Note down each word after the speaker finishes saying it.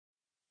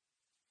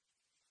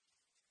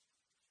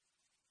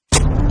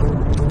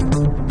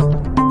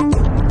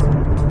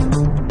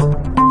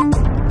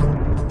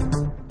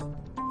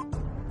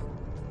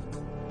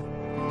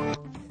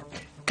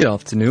Good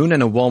afternoon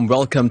and a warm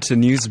welcome to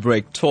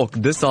Newsbreak Talk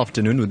this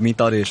afternoon with me,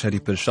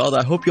 Prashad.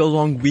 I hope your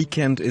long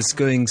weekend is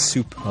going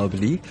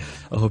superbly.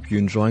 I hope you're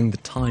enjoying the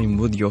time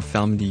with your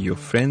family, your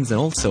friends,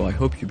 and also I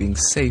hope you're being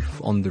safe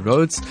on the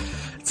roads.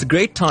 It's a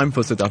great time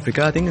for South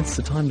Africa. I think it's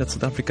the time that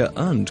South Africa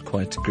earned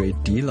quite a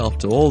great deal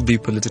after all the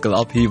political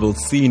upheaval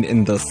seen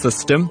in the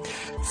system.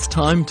 It's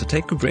time to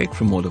take a break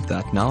from all of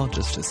that now,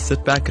 just to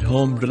sit back at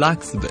home,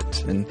 relax a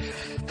bit, and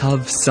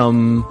have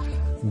some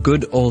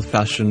good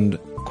old-fashioned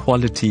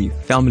quality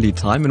family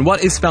time. And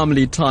what is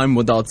family time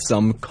without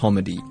some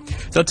comedy?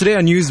 So today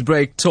on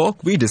Newsbreak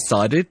Talk, we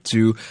decided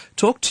to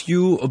talk to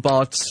you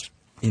about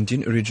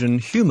Indian origin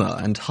humor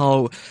and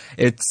how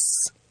it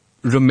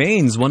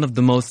remains one of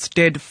the most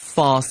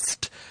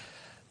steadfast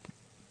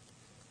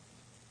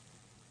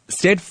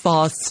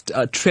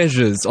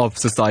treasures of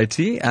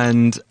society,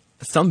 and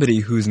somebody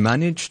who's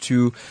managed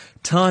to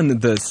turn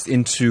this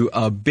into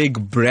a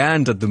big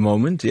brand at the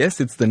moment.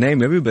 Yes, it's the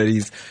name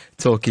everybody's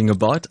talking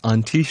about,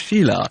 Aunty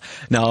Sheila.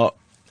 Now,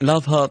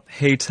 love her,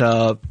 hate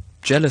her,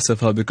 jealous of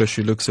her because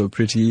she looks so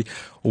pretty,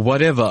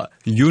 whatever,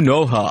 you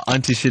know her.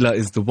 Aunty Sheila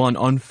is the one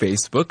on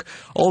Facebook,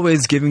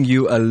 always giving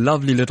you a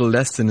lovely little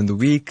lesson in the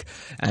week,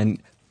 and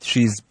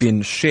she's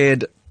been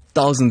shared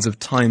thousands of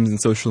times in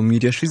social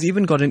media. She's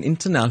even got an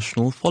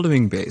international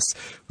following base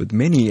with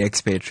many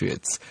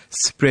expatriates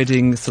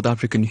spreading South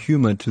African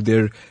humor to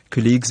their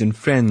colleagues and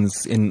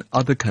friends in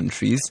other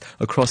countries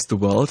across the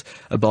world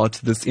about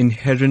this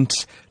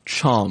inherent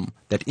charm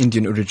that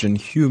Indian origin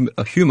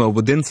humor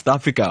within South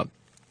Africa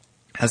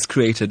has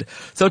created.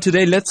 So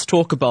today, let's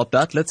talk about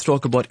that. Let's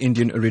talk about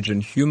Indian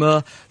origin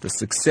humor, the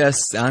success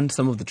and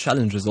some of the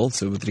challenges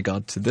also with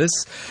regard to this.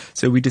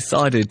 So we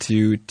decided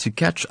to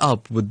catch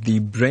up with the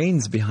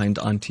brains behind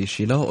Aunty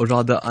Sheila, or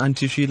rather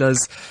Aunty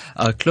Sheila's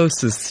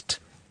closest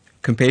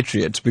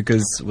compatriot,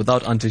 because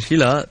without Aunty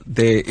Sheila,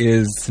 there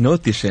is no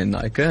Tishen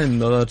Naika,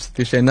 and without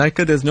Tishen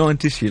Naika, there's no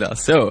Aunty Sheila.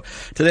 So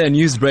today on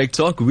Newsbreak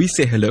Talk, we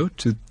say hello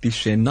to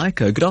Tishen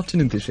Naika. Good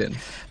afternoon, Tishen.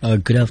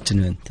 Good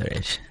afternoon,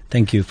 Taresh.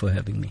 Thank you for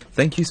having me.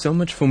 Thank you so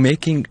much for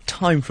making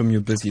time from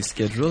your busy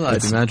schedule.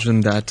 I'd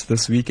imagine that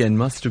this weekend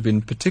must have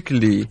been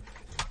particularly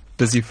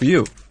busy for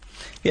you.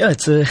 Yeah,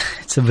 it's a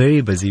very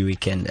busy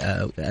weekend.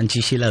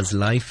 Aunty Sheila's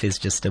life is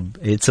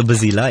it's a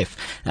busy life,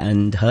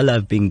 and her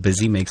life being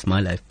busy makes my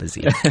life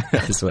busy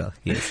as well.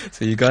 Yes.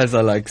 So you guys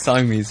are like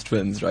Siamese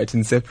twins, right?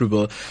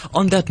 Inseparable.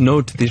 On that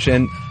note,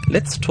 Tishen,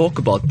 let's talk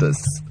about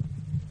this.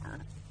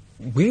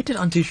 Where did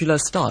Aunty Sheila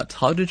start?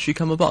 How did she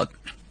come about?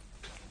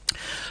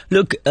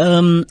 Look,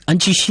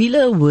 Aunty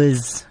Sheila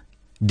was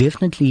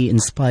definitely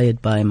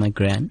inspired by my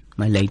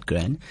late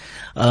gran.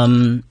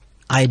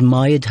 I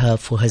admired her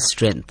for her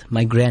strength.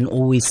 My gran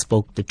always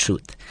spoke the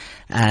truth,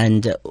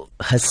 and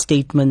her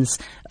statements,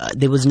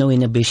 there was no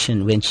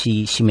inhibition when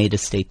she made a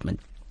statement.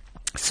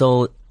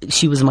 So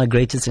she was my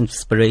greatest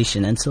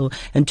inspiration. And so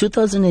in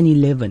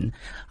 2011,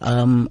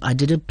 I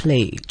did a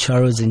play,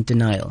 Charos in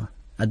Denial,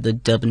 at the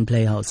Durban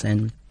Playhouse,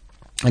 and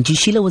Aunty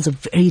Sheila was a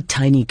very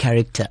tiny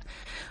character.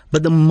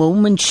 But the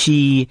moment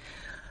she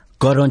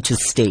got onto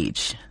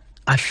stage,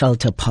 I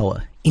felt her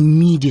power.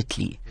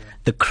 Immediately,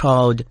 the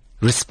crowd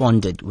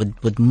responded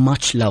with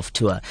much love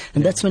to her.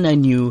 And that's when I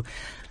knew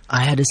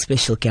I had a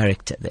special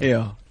character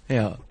there.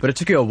 Yeah. But it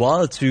took you a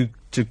while to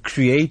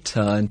create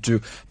her and to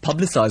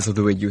publicize her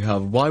the way you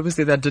have. Why was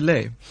there that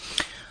delay?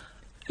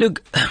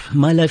 Look,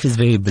 my life is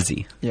very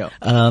busy. Yeah.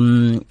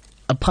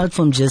 Apart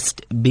from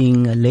just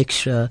being a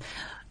lecturer,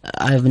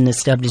 I have an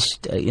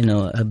established,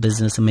 a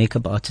business, a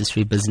makeup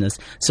artistry business.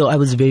 So I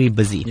was very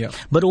busy. Yeah.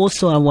 But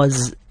also I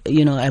was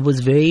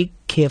very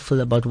careful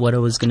about what I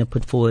was going to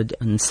put forward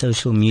on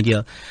social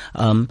media,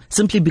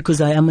 simply because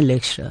I am a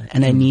lecturer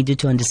and I needed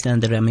to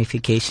understand the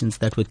ramifications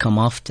that would come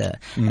after,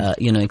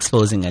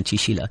 exposing Aunty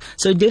Sheila.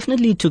 So it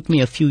definitely took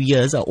me a few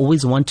years. I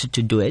always wanted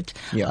to do it.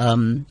 Yeah.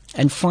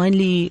 And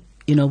finally,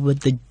 with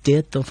the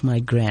death of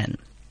my gran,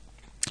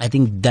 I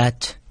think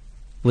that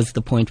was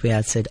the point where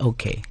I said,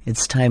 okay,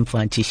 it's time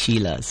for Aunty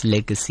Sheila's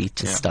legacy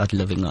to start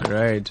living on.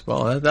 Right.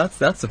 Well, that's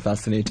a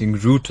fascinating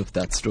root of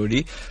that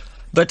story.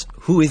 But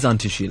who is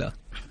Aunty Sheila?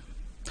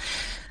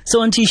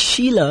 So Aunty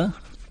Sheila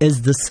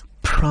is this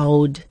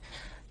proud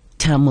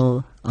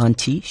Tamil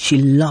auntie.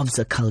 She loves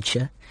her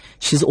culture.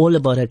 She's all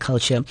about her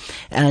culture.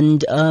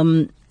 And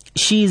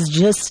she's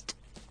just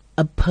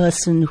a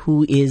person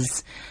who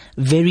is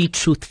very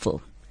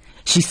truthful.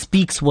 She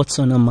speaks what's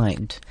on her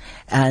mind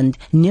and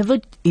never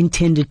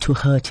intended to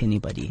hurt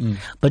anybody,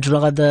 but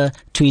rather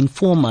to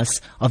inform us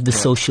of the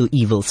social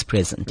evils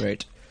present.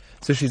 Right.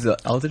 So she's an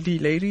elderly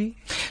lady?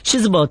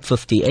 She's about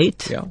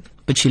 58,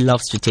 but she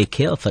loves to take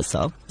care of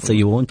herself, so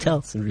you won't tell.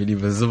 It's really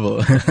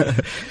visible.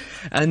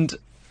 And,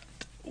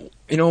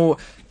 I know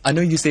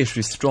you say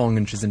she's strong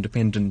and she's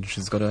independent.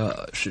 She's got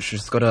a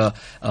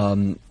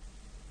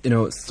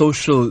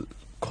social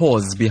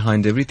cause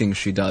behind everything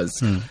she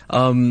does.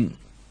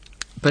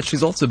 But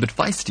she's also a bit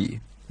feisty,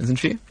 isn't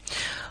she?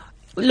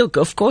 Look,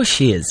 of course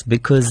she is,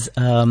 because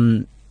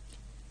I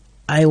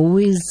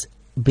always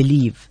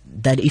believe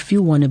that if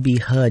you want to be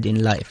heard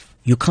in life,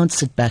 You can't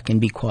sit back and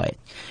be quiet.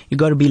 You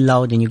got to be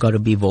loud and you got to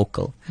be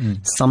vocal.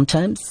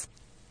 Sometimes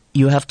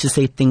you have to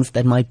say things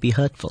that might be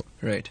hurtful.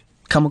 Right.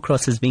 Come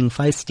across as being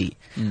feisty.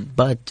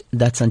 But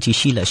that's Aunty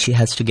Sheila. She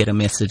has to get a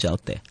message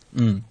out there.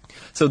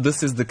 So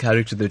this is the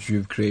character that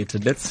you've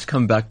created. Let's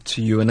come back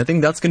to you. And I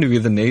think that's going to be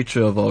the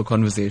nature of our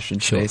conversation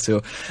today.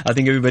 So I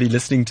think everybody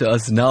listening to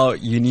us now,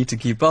 you need to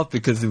keep up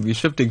because we'll be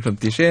shifting from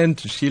Tishen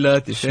to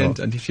Sheila, Tishen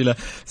to Aunty Sheila.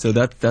 So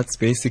that's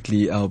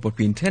basically what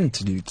we intend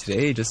to do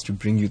today, just to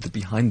bring you the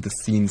behind the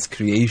scenes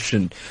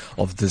creation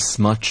of this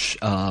much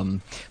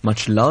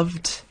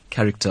loved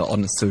character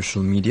on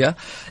social media.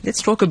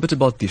 Let's talk a bit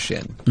about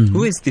Tishen.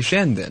 Who is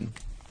Tishen then?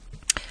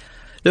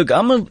 Look,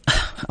 I'm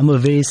a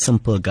very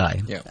simple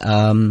guy. Yeah.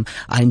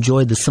 I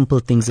enjoy the simple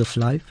things of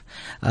life.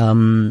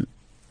 I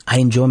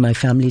enjoy my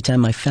family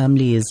time. My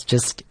family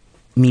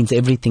means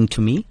everything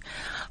to me.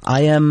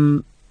 I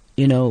am,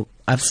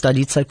 I've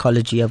studied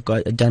psychology. I've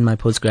done my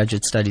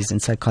postgraduate studies in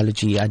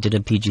psychology. I did a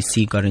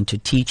PGC, got into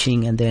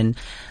teaching, and then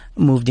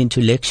moved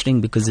into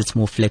lecturing because it's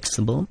more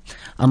flexible.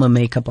 I'm a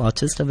makeup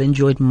artist. I've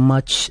enjoyed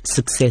much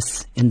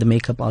success in the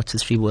makeup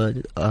artistry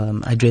world.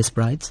 I dress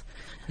brides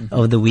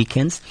over the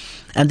weekends.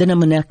 And then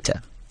I'm an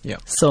actor. Yeah.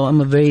 So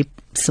I'm a very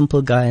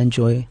simple guy. I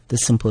enjoy the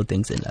simple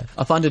things in life.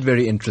 I find it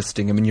very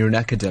interesting. I mean, you're an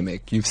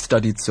academic. You've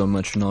studied so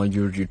much now.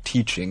 You're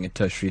teaching at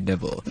tertiary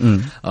level.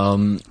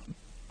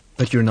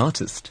 But you're an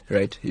artist,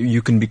 right?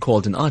 You can be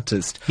called an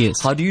artist.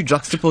 Yes. How do you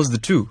juxtapose the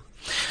two?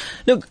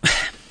 Look,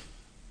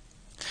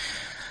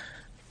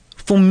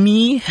 for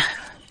me,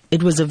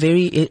 it was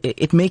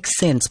it makes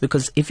sense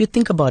because if you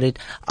think about it,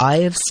 I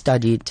have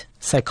studied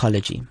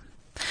psychology.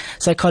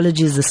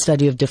 Psychology is the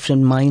study of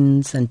different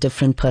minds and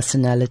different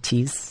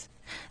personalities.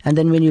 And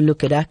then when you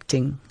look at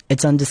acting,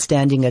 it's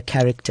understanding a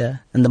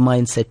character and the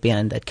mindset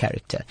behind that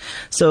character.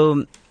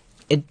 So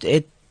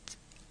I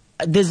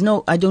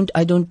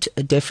don't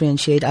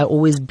differentiate. I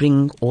always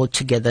bring all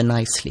together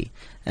nicely.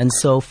 And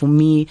so for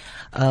me,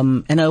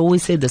 and I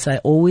always say this, I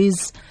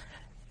always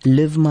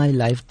live my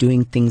life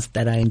doing things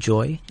that I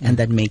enjoy and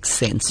that make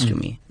sense to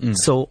me.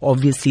 So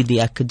obviously the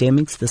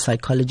academics, the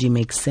psychology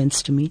makes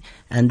sense to me,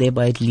 and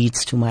thereby it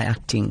leads to my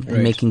acting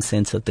and making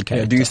sense of the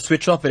character. Do you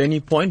switch off at any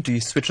point? Do you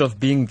switch off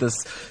being this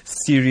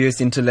serious,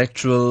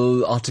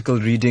 intellectual, article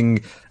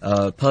reading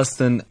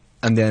person,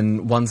 and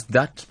then once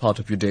that part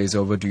of your day is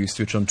over, do you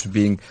switch on to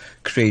being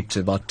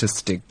creative,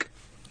 artistic?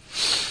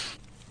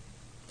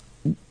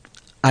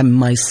 I'm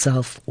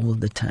myself all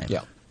the time.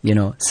 Yeah.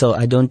 So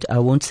I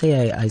won't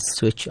say I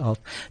switch off.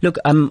 Look,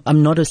 I'm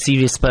not a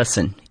serious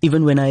person.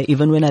 Even when I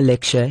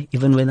lecture,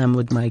 even when I'm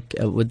with my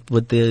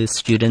with the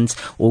students,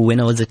 or when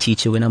I was a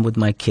teacher, when I'm with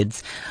my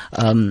kids,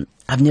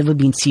 I've never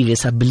been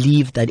serious. I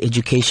believe that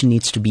education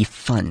needs to be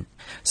fun.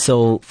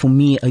 So for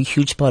me, a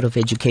huge part of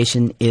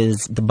education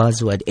is the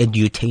buzzword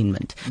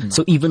edutainment.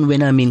 So even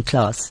when I'm in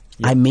class,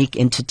 I make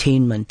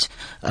entertainment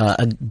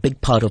a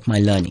big part of my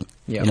learning.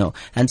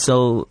 And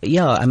so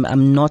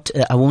I'm not.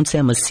 I won't say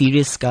I'm a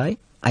serious guy.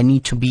 I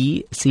need to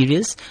be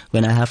serious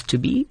when I have to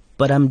be,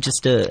 but I'm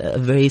just a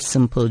very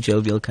simple,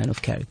 jovial kind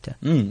of character.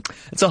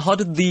 So how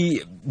did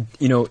the,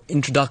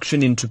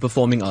 introduction into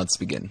performing arts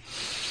begin?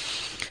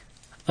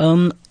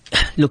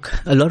 Look,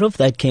 a lot of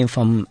that came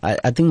from,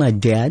 I think my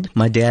dad.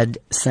 My dad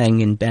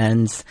sang in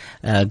bands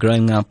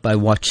growing up. I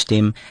watched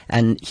him,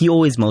 and he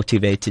always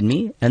motivated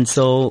me. And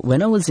so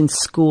when I was in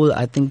school,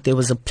 I think there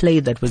was a play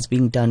that was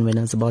being done when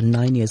I was about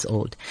 9 years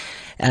old.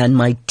 And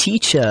my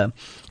teacher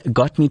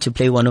got me to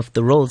play one of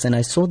the roles, and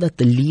I saw that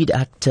the lead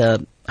actor,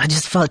 I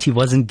just felt he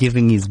wasn't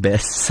giving his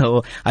best.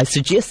 So I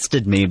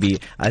suggested,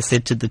 I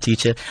said to the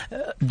teacher,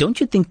 don't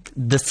you think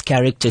this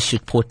character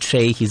should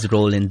portray his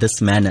role in this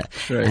manner?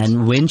 Right.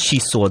 And when she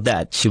saw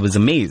that, she was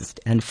amazed.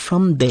 And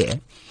from there,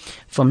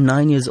 from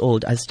 9 years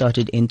old, I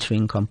started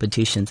entering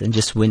competitions and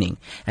just winning.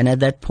 And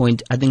at that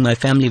point, I think my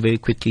family very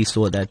quickly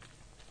saw that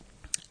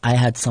I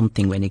had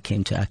something when it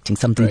came to acting,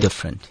 something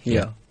different.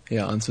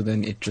 Yeah, and so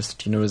then it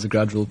just, was a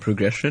gradual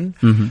progression.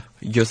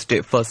 Your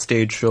first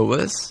stage show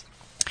was?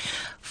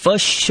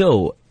 First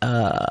show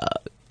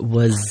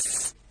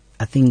was,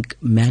 I think,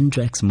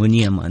 Mandrax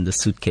Munyama and the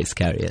Suitcase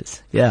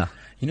Carriers. Yeah.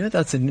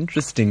 That's an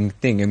interesting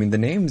thing. I mean, the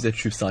names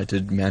that you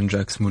cited,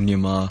 Mandrax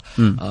Munyama,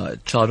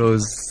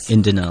 Charos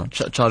in Denial.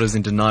 Charos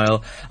in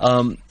Denial.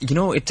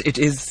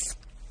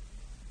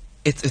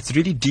 It's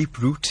really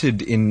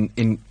deep-rooted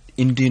in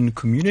Indian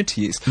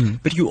communities,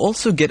 but you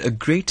also get a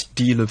great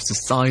deal of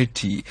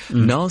society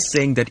now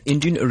saying that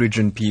Indian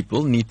origin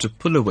people need to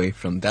pull away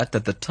from that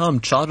the term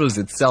Charos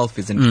itself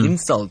is an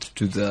insult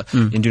to the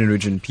Indian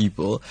origin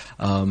people,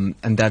 and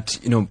that,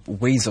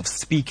 ways of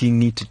speaking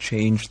need to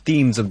change,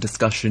 themes of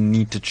discussion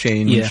need to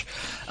change,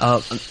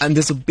 and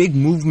there's a big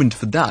movement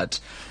for that.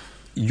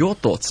 Your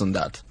thoughts on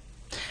that?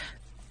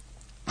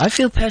 I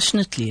feel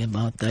passionately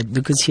about that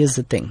because here's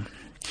the thing.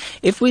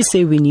 If we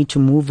say we need to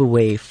move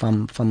away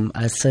from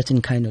a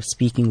certain kind of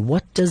speaking,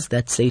 what does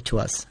that say to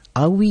us?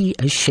 Are we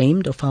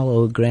ashamed of how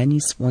our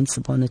grannies once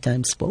upon a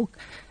time spoke?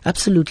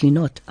 Absolutely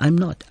not. I'm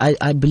not.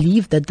 I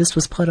believe that this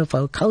was part of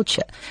our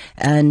culture,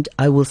 and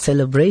I will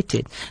celebrate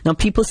it. Now,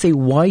 people say,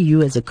 why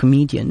you as a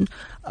comedian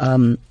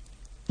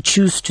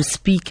choose to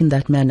speak in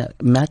that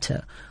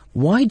matter?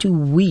 Why do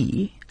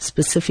we,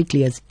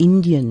 specifically as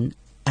Indian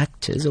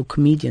actors or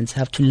comedians,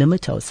 have to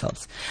limit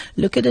ourselves?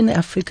 Look at an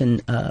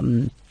African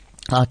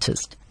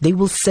artist. They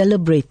will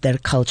celebrate their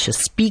culture,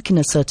 speak in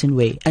a certain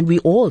way, and we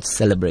all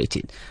celebrate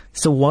it.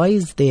 So why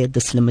is there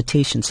this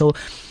limitation? So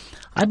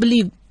I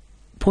believe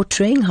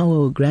portraying how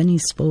our granny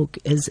spoke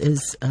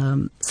is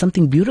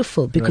something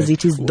beautiful, because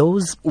it is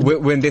those...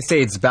 When they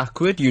say it's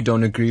backward, you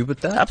don't agree with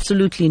that?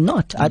 Absolutely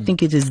not. I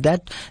think it is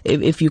that,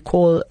 if you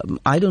call...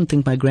 I don't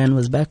think my gran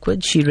was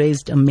backward. She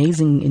raised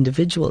amazing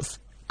individuals,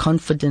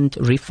 confident,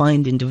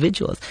 refined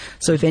individuals.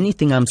 So if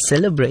anything, I'm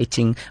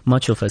celebrating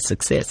much of her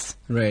success.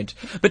 Right.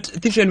 But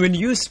Tishan, when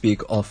you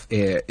speak off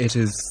air, it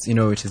is,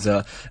 it is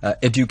a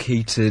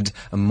educated,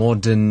 a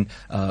modern,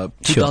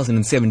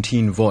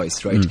 2017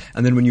 voice, right?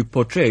 And then when you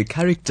portray a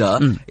character,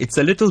 it's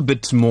a little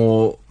bit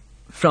more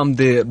from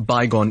the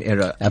bygone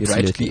era,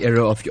 right? The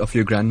era of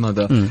your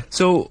grandmother.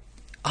 So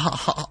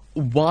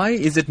why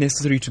is it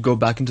necessary to go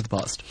back into the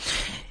past?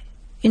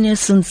 In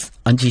essence,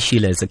 Aunty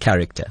Sheila is a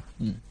character.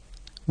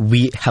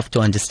 We have to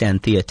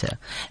understand theatre,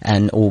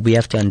 or we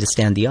have to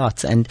understand the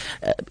arts, and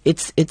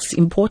it's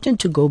important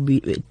to go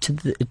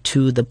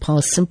to the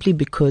past, simply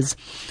because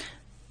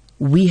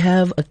we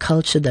have a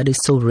culture that is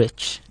so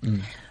rich.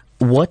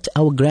 What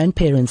our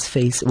grandparents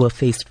were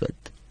faced with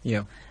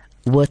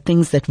were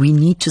things that we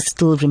need to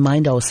still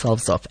remind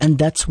ourselves of, and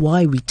that's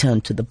why we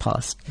turn to the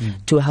past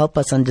to help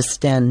us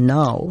understand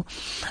now,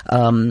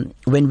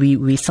 when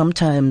we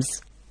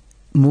sometimes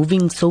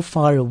moving so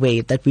far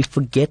away that we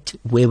forget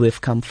where we've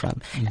come from.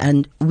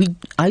 And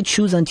I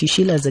choose Aunty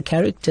Sheila as a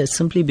character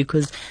simply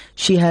because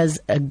she has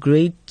a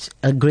great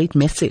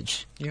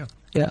message.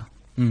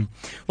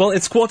 Well,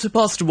 it's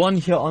 1:15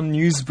 here on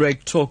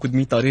Newsbreak Talk with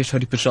me, Taresh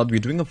Haripashad. We're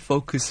doing a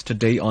focus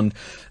today on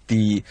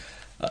the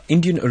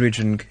Indian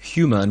origin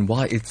humour and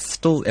why it's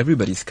still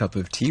everybody's cup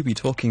of tea. We're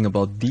talking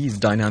about these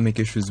dynamic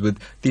issues with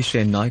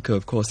Tishan Naika.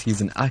 Of course,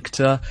 he's an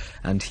actor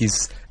and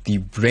he's the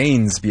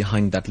brains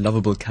behind that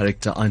lovable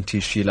character,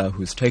 Aunty Sheila,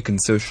 who's taken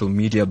social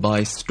media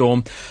by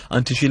storm.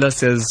 Aunty Sheila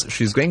says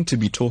she's going to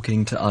be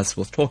talking to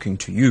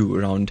you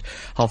around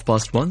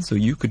 1:30, so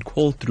you could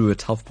call through at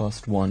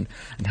 1:30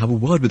 and have a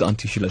word with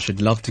Aunty Sheila. She'd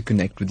love to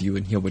connect with you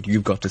and hear what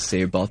you've got to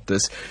say about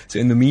this. So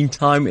in the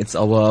meantime, it's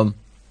our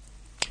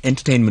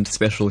entertainment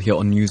special here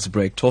on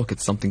Newsbreak Talk.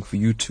 It's something for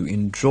you to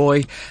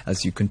enjoy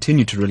as you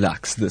continue to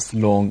relax this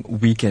long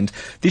weekend.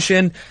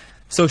 Tishan,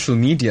 social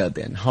media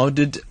then,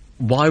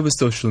 why was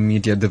social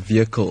media the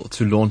vehicle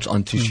to launch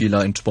Aunty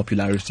Sheila into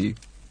popularity?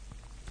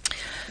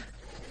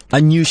 I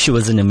knew she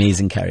was an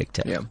amazing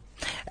character.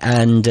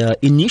 And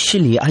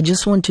initially, I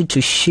just wanted to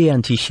share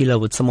Aunty Sheila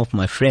with some of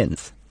my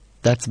friends.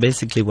 That's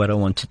basically what I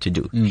wanted to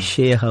do,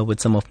 share her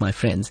with some of my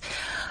friends.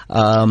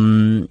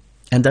 And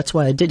that's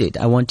why I did it.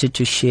 I wanted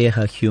to share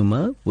her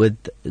humor with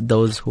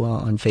those who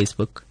are on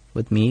Facebook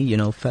with me,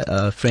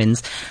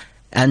 friends.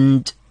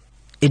 And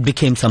it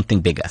became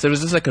something bigger. So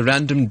was this like a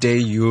random day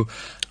you...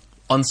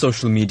 on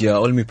social media,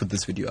 let me put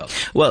this video up?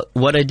 Well,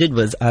 what I did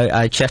was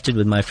I chatted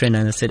with my friend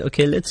and I said,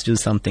 okay, let's do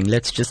something.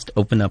 Let's just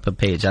open up a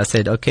page. I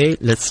said, okay,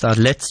 let's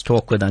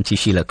talk with Aunty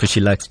Sheila because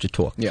she likes to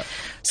talk.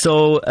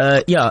 So,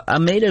 I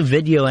made a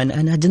video and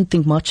I didn't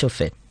think much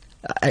of it.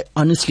 I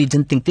honestly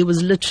didn't think. There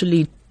was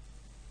literally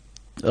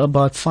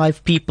about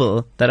 5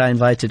 people that I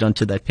invited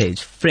onto that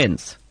page,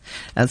 friends.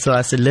 And so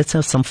I said, let's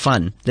have some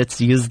fun.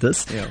 Let's use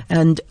this.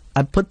 And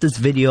I put this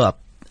video up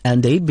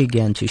and they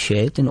began to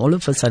share it, and all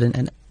of a sudden,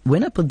 and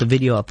when I put the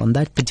video up on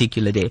that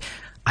particular day,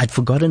 I'd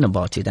forgotten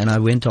about it and I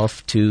went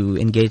off to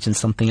engage in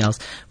something else.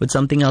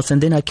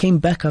 And then I came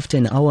back after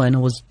an hour and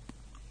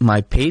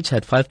my page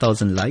had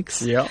 5,000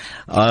 likes.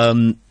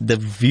 The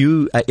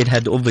view, it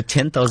had over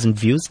 10,000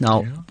 views.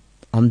 Now,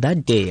 on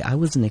that day, I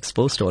wasn't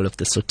exposed to all of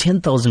this. So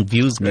 10,000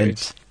 views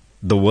meant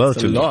the world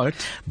to me.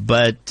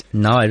 But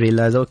now I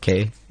realize,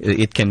 okay,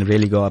 it can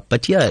really go up.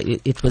 But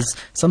it was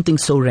something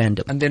so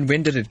random. And then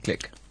when did it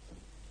click?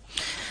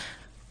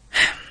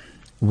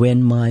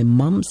 When my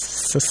mum's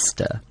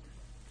sister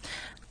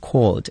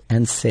called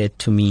and said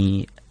to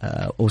me,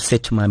 or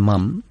said to my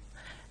mum,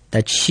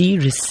 that she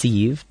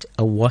received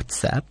a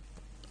WhatsApp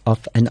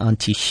of an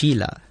Aunty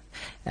Sheila.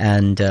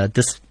 And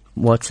this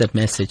WhatsApp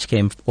message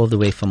came all the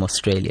way from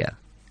Australia.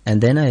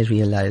 And then I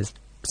realized,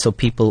 so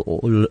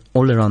people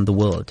all around the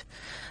world,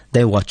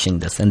 they're watching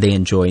this and they're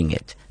enjoying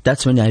it.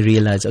 That's when I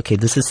realized, okay,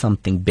 this is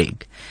something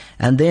big.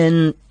 And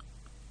then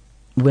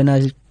when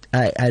I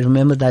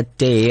remember that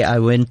day, I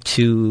went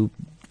to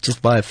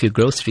just buy a few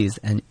groceries,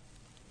 and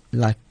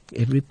like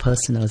every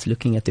person I was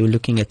looking at, they were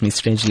looking at me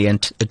strangely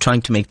and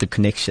trying to make the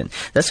connection.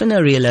 That's when I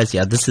realized,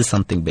 this is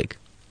something big.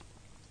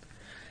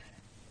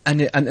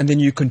 And then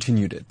you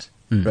continued it,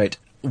 right?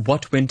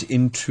 What went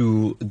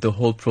into the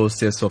whole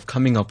process of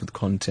coming up with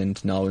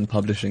content now and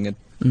publishing it?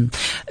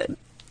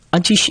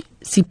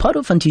 See, part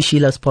of Aunty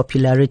Sheila's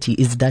popularity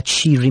is that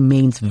she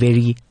remains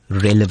very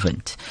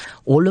relevant.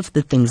 All of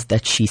the things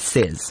that she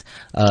says,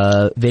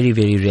 very,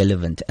 very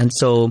relevant. And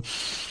so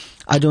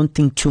I don't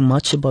think too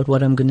much about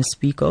what I'm going to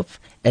speak of.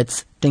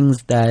 It's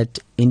things that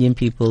Indian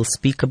people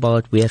speak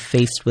about, we are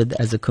faced with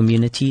as a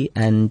community.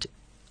 And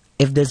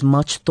if there's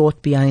much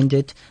thought behind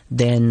it,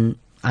 then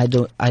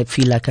I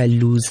feel like I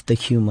lose the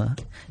humor.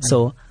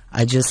 So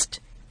I just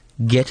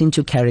get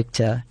into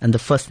character, and the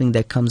first thing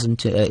that comes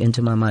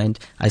into my mind,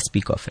 I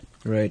speak of it.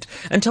 Right.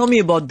 And tell me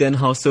about then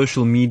how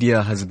social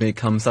media has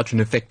become such an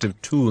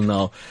effective tool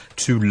now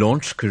to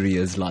launch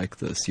careers like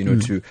this, you know,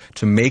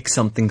 to make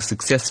something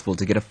successful,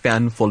 to get a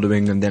fan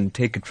following and then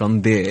take it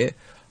from there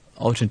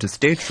out into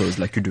stage shows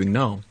like you're doing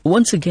now.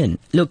 Once again,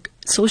 look,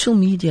 social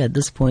media at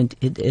this point,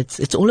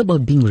 it's all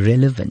about being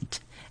relevant.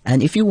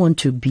 And if you want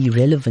to be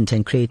relevant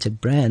and create a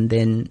brand,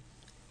 then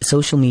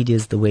social media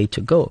is the way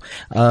to go.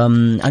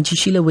 Aunty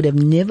Sheila would have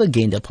never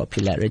gained a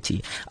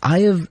popularity.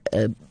 I've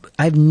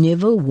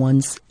never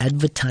once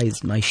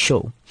advertised my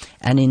show,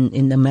 and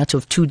in a matter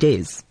of 2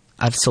 days,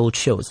 I've sold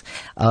shows.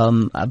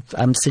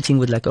 I'm sitting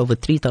with like over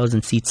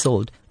 3,000 seats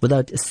sold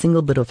without a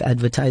single bit of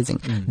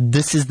advertising.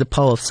 This is the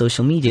power of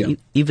social media.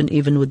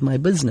 Even with my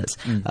business,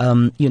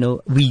 you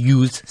know, we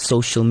use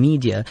social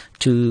media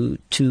to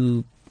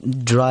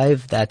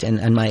drive that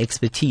and my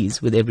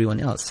expertise with everyone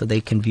else, so they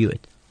can view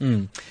it.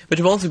 But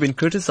you've also been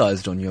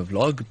criticized on your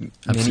vlog.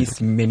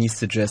 Many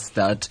suggest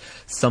that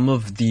some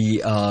of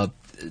the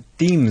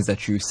themes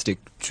that you stick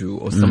to,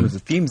 or some of the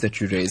themes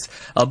that you raise,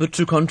 are a bit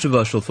too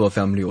controversial for a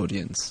family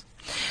audience.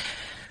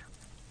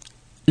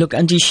 Look,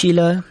 Aunty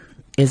Sheila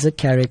is a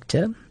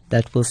character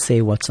that will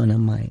say what's on her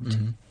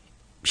mind.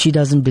 She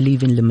doesn't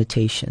believe in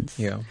limitations.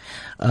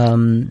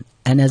 And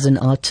as an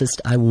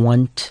artist, I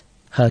want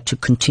her to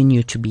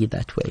continue to be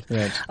that way.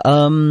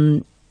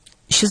 Right.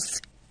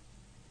 She's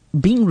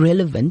being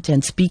relevant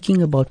and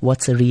speaking about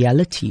what's a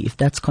reality. If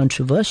that's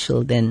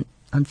controversial, then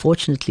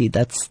unfortunately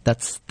that's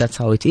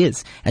how it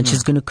is, and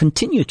she's going to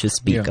continue to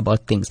speak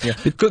about things.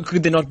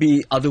 Could there not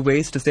be other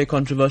ways to say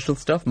controversial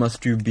stuff?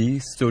 Must you be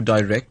so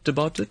direct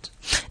about it?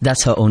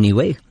 That's her only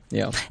way.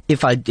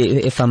 If I'm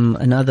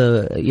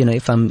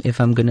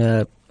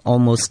gonna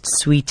almost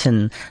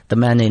sweeten the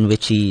manner in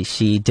which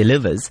she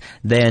delivers,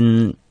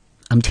 then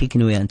I'm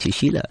taking away Aunty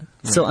Sheila.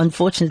 So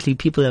unfortunately,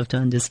 people have to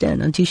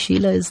understand Aunty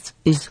Sheila is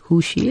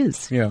who she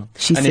is.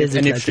 She says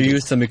and if you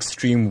use some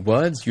extreme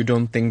words, you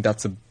don't think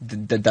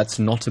that's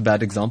not a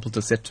bad example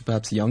to set to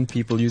perhaps young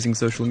people using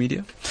social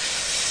media?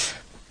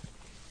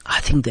 I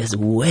think there's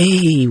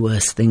way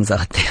worse things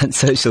out there on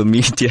social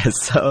media.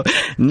 So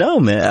no,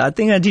 man, I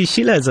think Aunty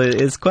Sheila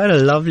is quite a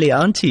lovely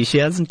auntie. She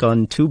hasn't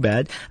gone too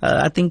bad.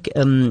 I think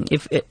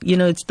if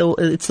it's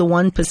the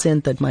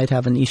 1% that might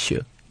have an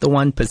issue. The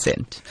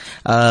 1%,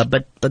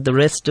 but the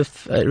rest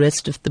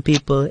of the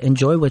people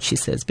enjoy what she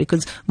says,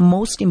 because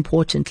most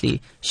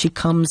importantly, she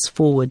comes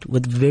forward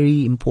with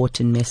very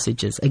important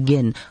messages.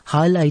 Again,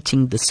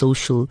 highlighting the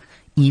social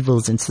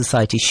evils in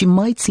society. She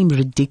might seem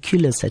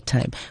ridiculous at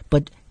times,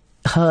 but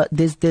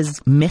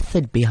there's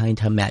method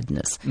behind her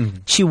madness.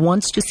 She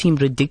wants to seem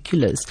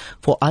ridiculous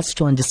for us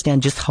to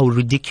understand just how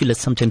ridiculous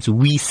sometimes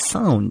we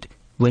sound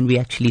when we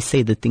actually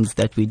say the things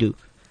that we do.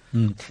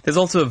 There's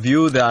also a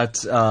view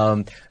that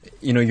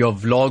your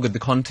vlog or the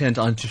content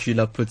Aunty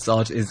Sheila puts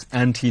out is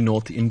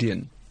anti-North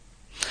Indian.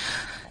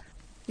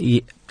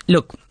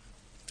 Look,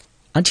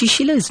 Aunty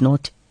Sheila is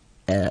not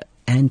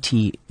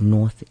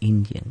anti-North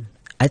Indian.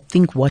 I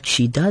think what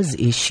she does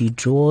is she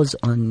draws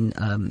on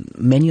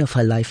many of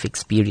her life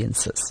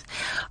experiences.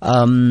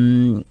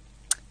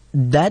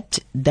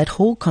 That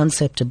whole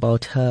concept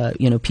about her,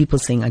 people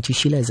saying Aunty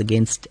Sheila is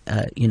against,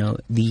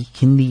 the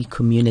Hindi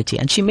community,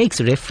 and she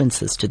makes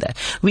references to that.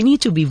 We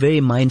need to be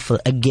very mindful.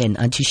 Again,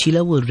 Aunty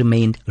Sheila will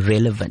remain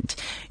relevant.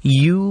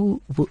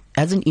 You,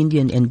 as an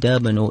Indian in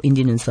Durban or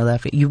Indian in South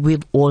Africa,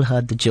 we've all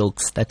heard the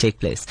jokes that take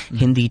place,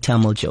 Hindi,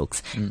 Tamil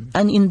jokes.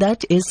 And in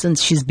that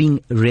essence, she's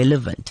being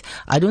relevant.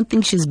 I don't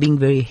think she's being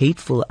very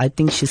hateful. I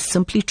think she's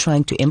simply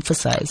trying to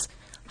emphasize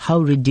how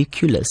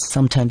ridiculous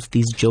sometimes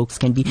these jokes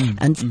can be.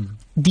 And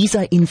these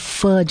are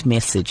inferred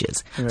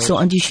messages. Right. So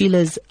Aunty Sheila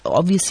is,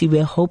 obviously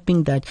we're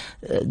hoping that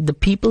the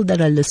people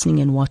that are listening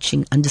and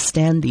watching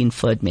understand the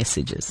inferred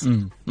messages.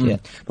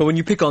 But when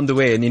you pick on the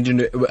way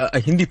a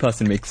Hindi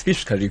person makes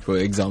fish curry, for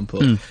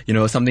example,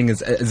 something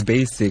as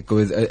basic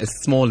or as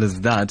small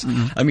as that,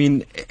 I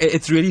mean,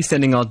 it's really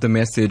sending out the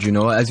message,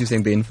 as you're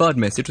saying, the inferred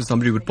message, so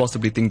somebody would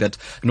possibly think that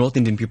North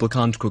Indian people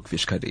can't cook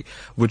fish curry,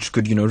 which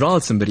could, rile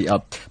somebody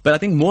up. But I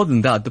think more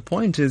than that, the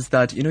point is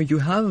that, you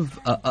have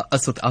a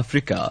South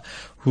Africa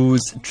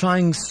who's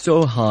trying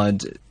so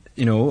hard,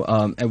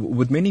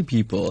 with many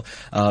people,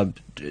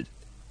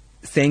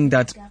 saying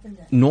that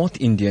North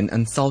Indian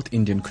and South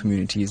Indian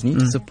communities need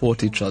to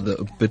support each other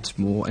a bit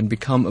more and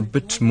become a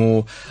bit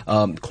more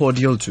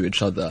cordial to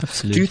each other.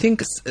 Absolutely. Do you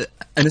think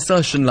an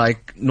assertion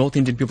like North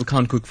Indian people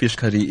can't cook fish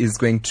curry is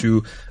going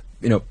to,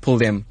 pull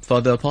them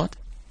further apart?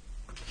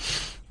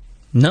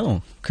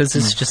 No, because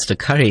it's just a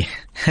curry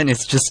and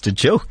it's just a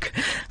joke.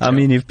 I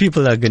mean, if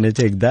people are going to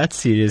take that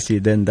seriously,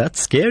 then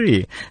that's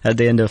scary at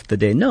the end of the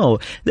day. No,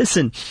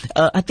 listen,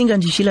 I think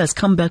Aunty Sheila has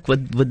come back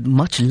with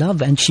much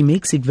love, and she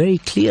makes it very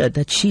clear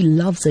that she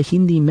loves a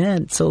Hindi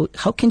man. So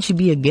how can she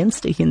be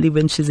against a Hindi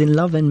when she's in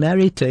love and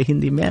married to a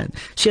Hindi man?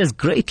 She has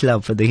great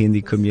love for the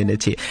Hindi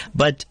community,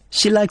 but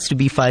she likes to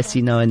be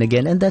feisty now and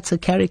again, and that's her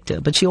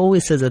character. But she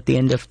always says at the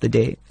end of the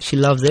day, she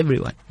loves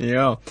everyone.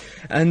 Yeah,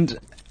 and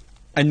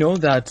I know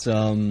that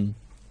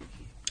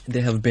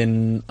there have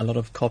been a lot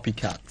of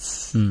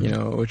copycats,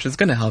 which is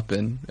going to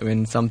happen.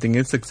 When something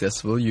is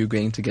successful, you're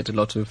going to get a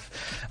lot of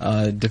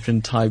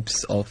different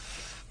types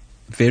of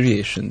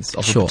variations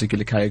of a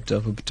particular character,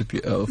 of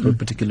a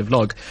particular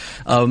vlog.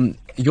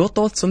 Your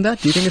thoughts on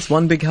that? Do you think it's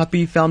one big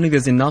happy family?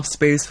 There's enough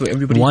space for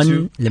everybody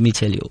Let me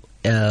tell you,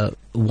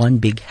 one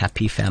big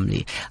happy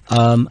family.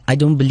 I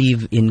don't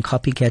believe in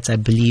copycats. I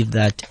believe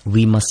that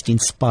we must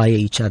inspire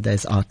each other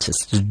as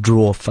artists to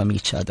draw from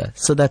each other.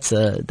 So that's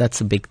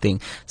a big thing.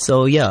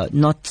 So yeah,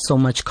 not so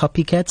much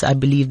copycats. I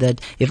believe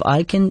that if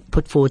I can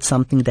put forward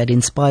something that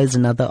inspires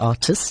another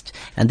artist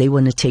and they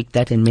want to take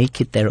that and make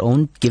it their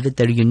own, give it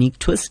their unique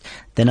twist,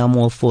 then I'm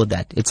all for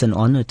that. It's an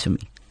honor to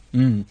me.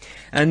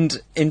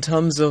 And in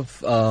terms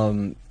of,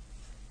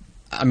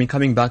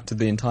 coming back to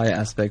the entire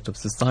aspect of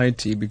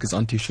society, because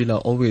Aunty Sheila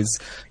always,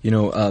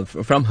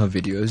 from her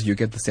videos, you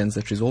get the sense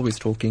that she's always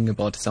talking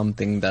about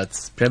something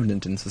that's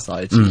prevalent in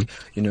society,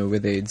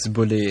 whether it's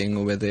bullying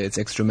or whether it's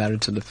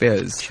extramarital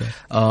affairs. Sure.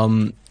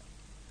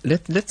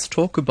 Let's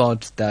talk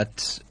about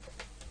that,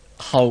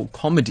 how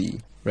comedy,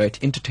 right,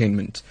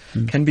 entertainment,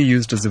 can be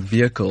used as a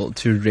vehicle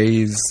to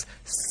raise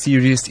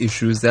serious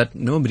issues that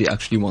nobody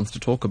actually wants to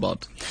talk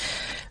about.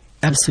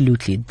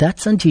 Absolutely.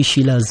 That's Aunty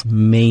Sheila's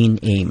main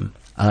aim.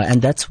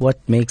 And that's what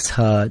makes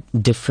her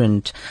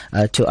different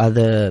to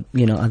other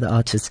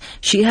artists.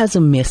 She has a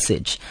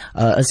message,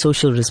 a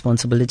social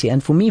responsibility.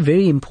 And for me,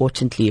 very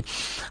importantly,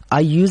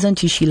 I use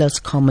Aunty Sheila's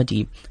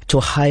comedy to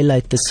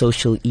highlight the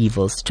social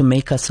evils, to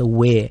make us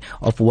aware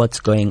of what's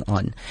going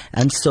on.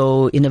 And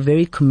so in a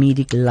very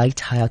comedic,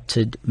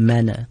 light-hearted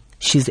manner,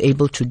 she's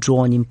able to draw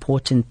on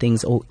important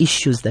things or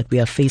issues that we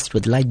are faced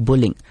with, like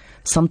bullying.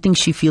 Something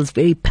she feels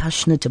very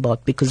passionate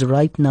about, because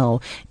right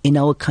now in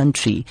our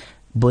country,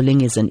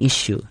 bullying is an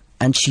issue,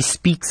 and she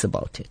speaks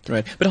about it.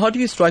 Right. But how do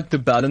you strike the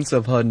balance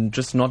of her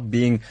just not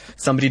being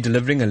somebody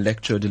delivering a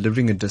lecture,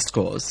 delivering a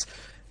discourse?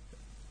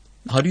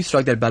 How do you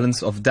strike that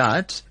balance of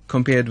that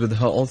compared with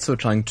her also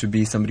trying to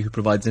be somebody who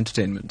provides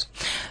entertainment?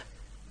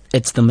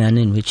 It's the manner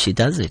in which she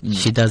does it.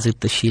 She does it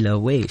the Sheila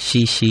way.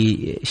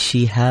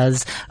 She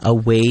has a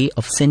way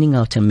of sending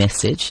out a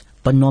message,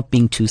 but not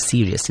being too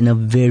serious, in a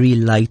very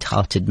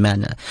light-hearted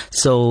manner.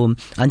 So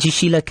Aunty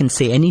Sheila can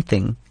say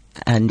anything,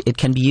 and it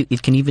can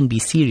even be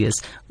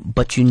serious,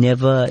 but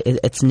there's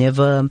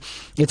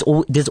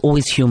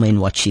always humor in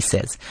what she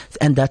says,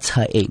 and that's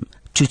her aim,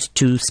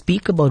 to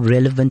speak about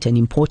relevant and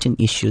important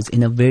issues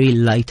in a very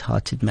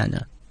light-hearted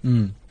manner.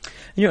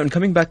 And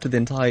coming back to the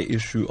entire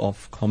issue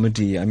of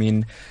comedy,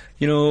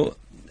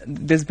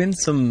 there's been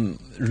some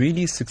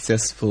really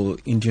successful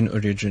Indian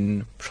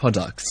origin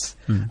products.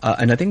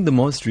 And I think the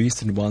most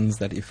recent ones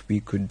that if we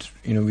could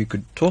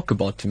talk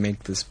about to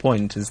make this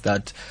point is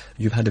that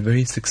you've had a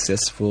very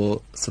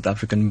successful South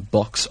African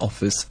box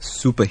office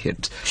super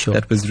hit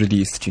that was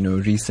released,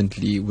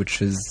 recently, which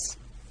has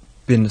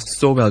been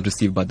so well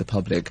received by the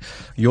public.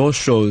 Your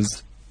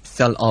shows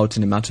sell out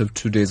in a matter of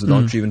 2 days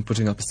without you even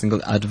putting up a single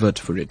advert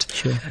for it.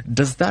 Sure.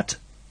 Does that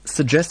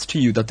suggest to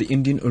you that the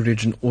Indian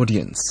origin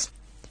audience,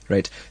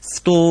 right,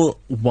 still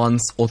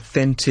wants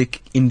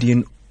authentic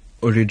Indian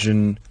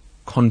origin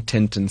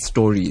content and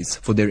stories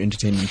for their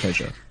entertainment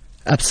pleasure?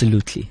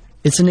 Absolutely.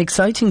 It's an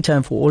exciting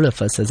time for all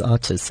of us as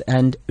artists.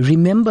 And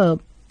remember,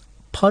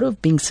 part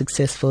of being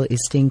successful is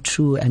staying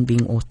true and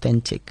being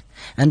authentic.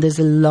 And there's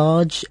a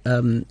large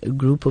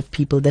group of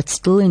people that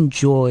still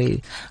enjoy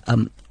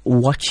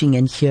watching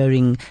and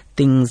hearing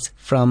things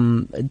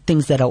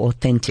that are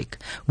authentic.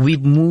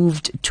 We've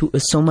moved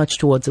so much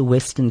towards a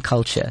Western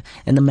culture,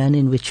 and the manner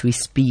in which we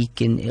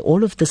speak, and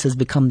all of this has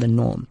become the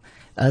norm.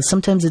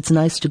 Sometimes it's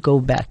nice to go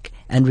back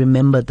and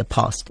remember the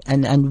past,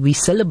 and we're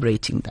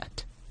celebrating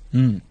that.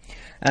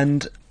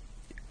 And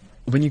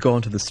when you go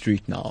onto the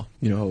street now,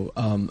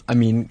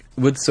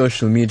 with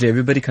social media,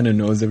 everybody kind of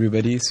knows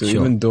everybody. So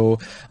even though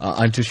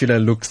Aunty Sheila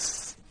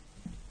looks,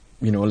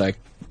 like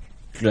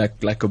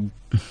a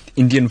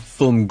Indian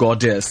film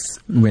goddess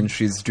when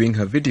she's doing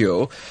her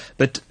video,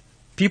 but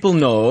people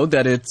know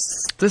that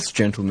it's this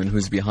gentleman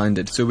who's behind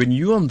it. So when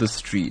you're on the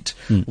street,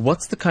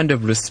 what's the kind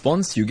of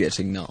response you're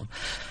getting now?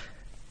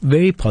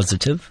 Very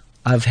positive.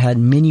 I've had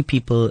many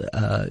people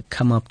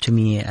come up to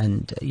me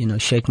and,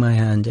 shake my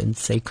hand and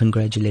say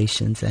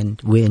congratulations,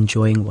 and we're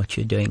enjoying what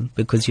you're doing,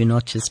 because you're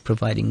not just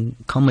providing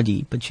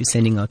comedy, but you're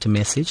sending out a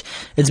message.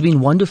 It's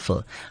been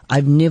wonderful.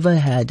 I've never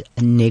had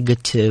a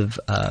negative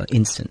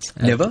instance.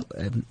 Never?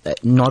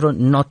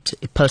 Not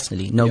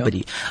personally,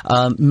 nobody.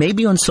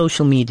 Maybe on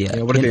social media.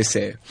 Yeah, what do they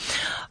say?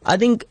 I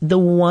think the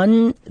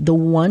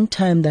one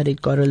time that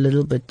it got a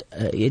little bit,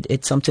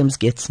 it sometimes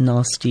gets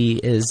nasty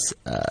is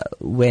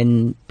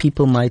when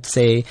people might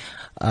say,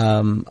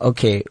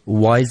 okay,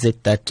 why is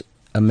it that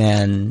a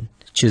man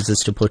chooses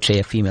to portray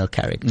a female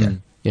character?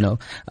 You know,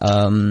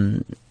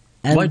 and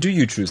why do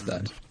you choose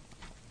that?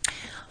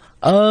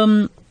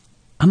 I'm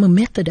a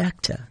method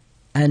actor,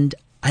 and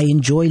I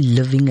enjoy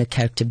living a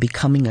character,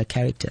 becoming a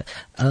character.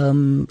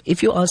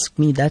 If you ask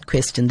me that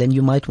question, then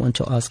you might want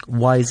to ask,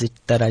 why is it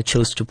that I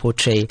chose to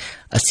portray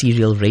a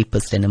serial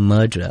rapist and a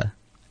murderer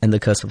in The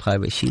Curse of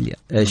Highway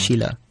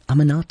Sheila? I'm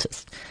an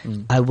artist.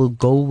 I will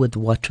go with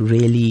what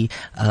really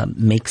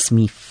makes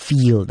me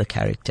feel the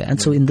character.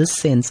 And so in this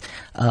sense,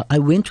 I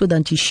went with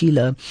Aunty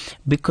Sheila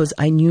because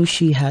I knew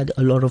she had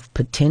a lot of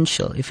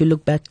potential. If you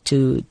look back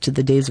to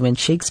the days when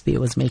Shakespeare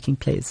was making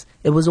plays,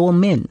 it was all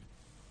men.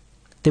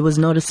 There was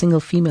not a single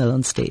female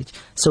on stage.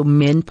 So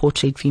men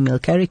portrayed female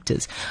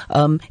characters.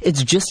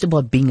 It's just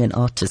about being an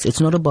artist.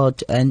 It's not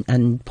about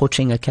and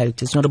portraying a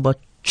character. It's not about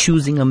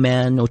choosing a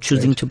man or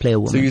choosing to play a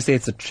woman. So you say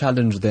it's a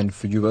challenge then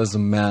for you as a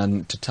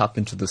man to tap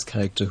into this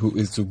character who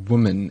is a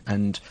woman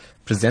and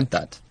present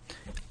that?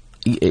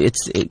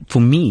 For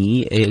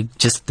me,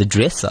 just the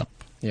dress up.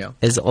 Yeah.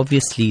 Is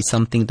obviously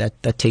something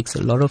that takes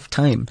a lot of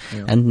time.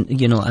 Yeah. And,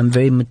 you know, I'm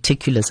very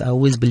meticulous. I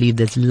always believe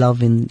there's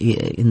love in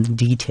the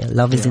detail.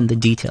 Love is in the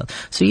detail.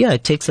 So, yeah,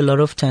 it takes a lot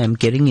of time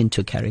getting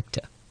into character.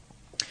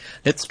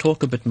 Let's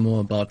talk a bit more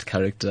about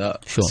character.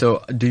 Sure.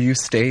 So, do you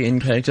stay in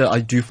character?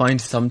 Do you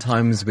find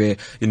sometimes where,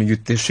 you know,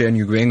 you're share and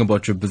you're going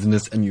about your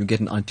business and you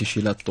get an Aunty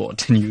Sheila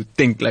thought and you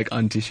think like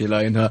Aunty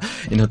Sheila in her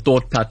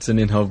thought pattern,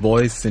 in her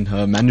voice, in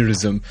her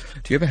mannerism?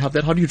 Do you ever have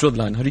that? How do you draw the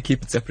line? How do you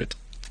keep it separate?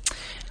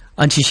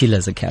 Aunty Sheila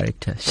is a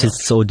character.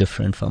 She's so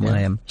different from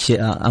I am.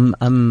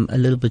 I'm a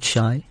little bit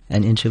shy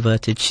and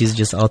introverted. She's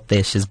just out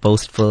there. She's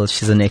boastful.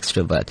 She's an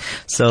extrovert.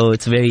 So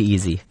it's very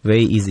easy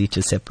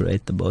to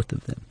separate the both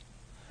of them.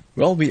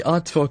 Well, we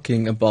are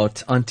talking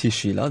about Aunty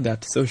Sheila,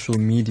 that social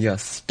media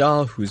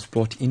star who's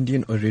brought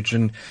Indian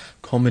origin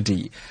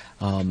comedy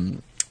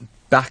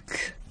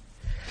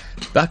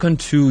back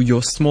onto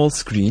your small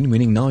screen,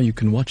 meaning now you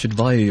can watch it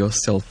via your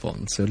cell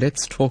phone. So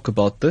let's talk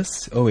about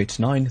this.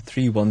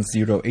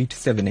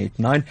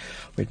 089-310-8789.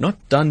 We're not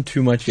done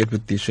too much yet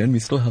with Dishan. We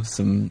still have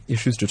some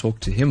issues to talk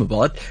to him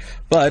about.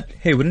 But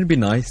hey, wouldn't it be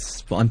nice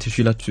for Aunty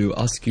Sheila to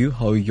ask you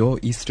how your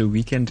Easter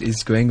weekend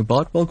is going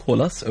about? Well,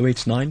 call us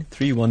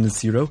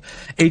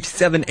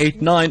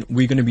 089-310-8789.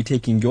 We're going to be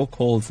taking your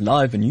calls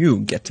live and you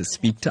get to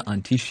speak to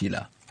Aunty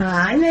Sheila.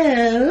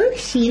 Hello,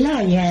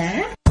 Sheila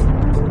here.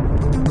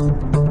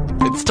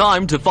 It's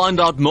time to find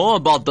out more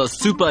about the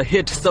super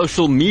hit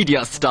social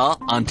media star,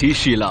 Aunty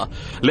Sheila.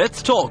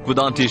 Let's talk with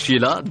Aunty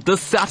Sheila this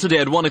Saturday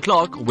at 1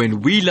 o'clock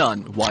when we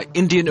learn why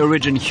Indian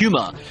origin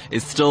humor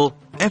is still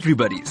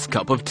everybody's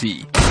cup of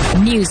tea.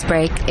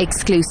 Newsbreak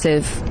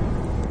exclusive.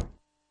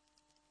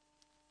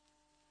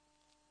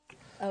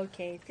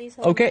 Okay, please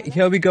hold Okay, on.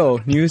 here we go.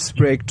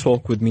 Newsbreak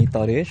Talk with me,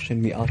 Taresh,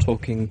 and we are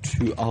talking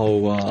to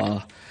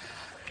our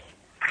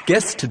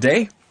guest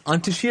today.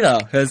 Aunty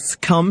Sheila has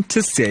come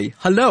to say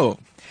hello.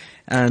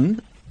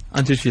 And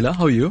Aunty Sheila,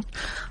 how are you?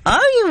 Oh,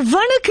 you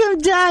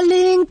vanakkam,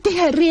 darling.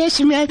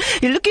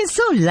 You're looking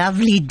so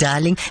lovely,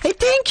 darling. Hey,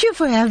 thank you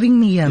for having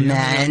me here,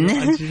 man.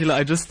 Aunty Sheila,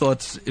 I just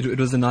thought it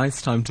was a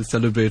nice time to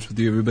celebrate with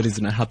you. Everybody's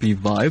in a happy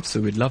vibe, so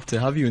we'd love to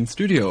have you in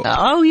studio.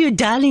 Oh, you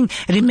darling.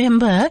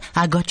 Remember,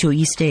 I got your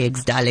Easter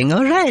eggs, darling.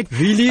 All right.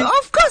 Really?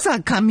 Of course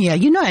I'll come here.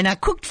 You know, and I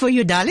cooked for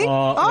you, darling.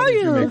 What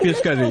did you make?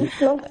 Fish curry?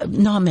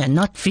 No, man,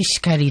 not fish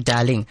curry,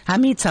 darling. I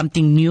made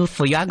something new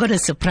for you. I got a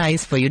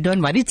surprise for you.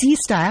 Don't worry. It's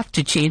Easter. I have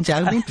to change.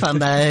 I went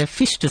from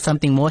fish to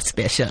something more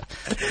special.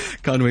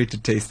 Can't wait to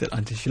taste it,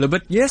 Aunty Sheila.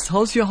 But yes,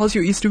 how's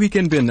your Easter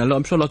weekend been?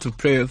 I'm sure lots of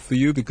prayer for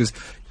you because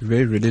you're a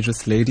very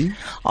religious lady.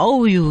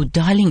 Oh, you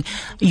darling.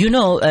 You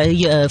know,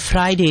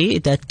 Friday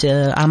that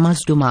I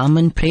must do my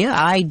Aman prayer.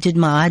 I did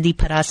my Adi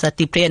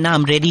Parasati prayer. Now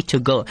I'm ready to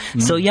go.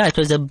 So yeah, it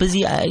was a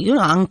busy,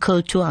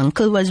 uncle too.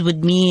 Uncle was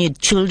with me.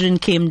 Children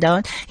came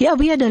down. Yeah,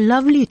 we had a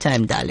lovely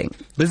time, darling.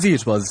 Busy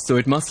it was. So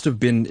it must have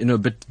been, a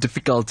bit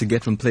difficult to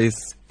get from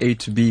place A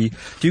to B.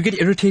 Do you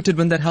get irritated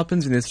when that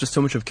happens and there's just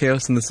so much of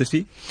chaos in the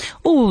city?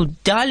 Oh,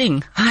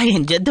 darling, I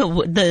enjoy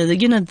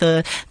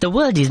the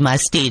world is my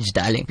stage,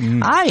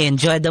 darling. I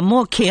enjoy the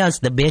more chaos,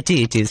 the better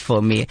it is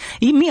for me.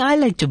 I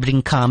like to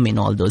bring calm in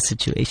all those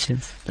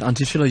situations.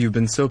 Aunty Sheila, you've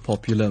been so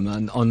popular,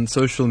 man, on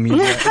social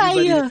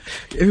media.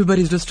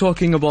 Everybody's just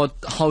talking about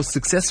how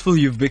successful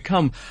you've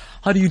become.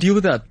 How do you deal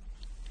with that?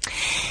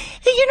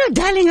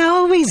 Darling, I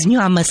always knew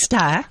I'm a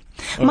star.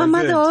 My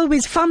mother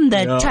always, from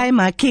that time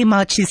I came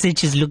out, she said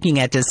she's looking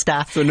at a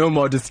star. So no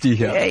modesty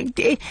here.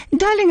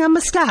 Darling, I'm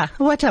a star.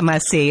 What am I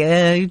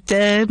saying?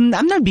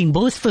 I'm not being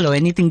boastful or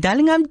anything,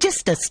 darling. I'm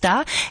just a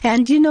star.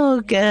 And,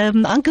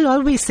 Uncle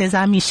always says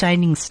I'm a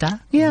shining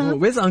star. Yeah. Oh,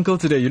 where's Uncle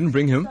today? You didn't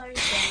bring him?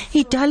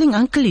 Hey, darling,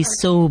 Uncle is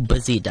so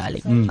busy,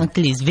 darling.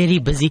 Uncle is very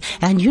busy.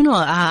 And,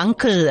 our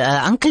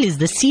Uncle is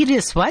the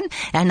serious one.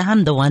 And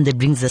I'm the one that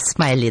brings a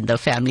smile in the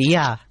family.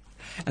 Yeah.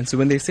 And so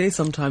when they say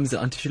sometimes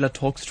that Aunty Sheila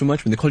talks too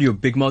much, when they call you a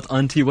big mouth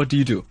auntie, what do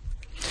you do?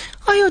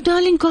 Oh, your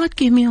darling, God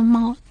gave me a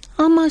mouth.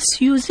 I must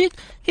use it.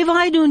 If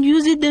I don't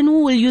use it, then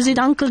who will use it?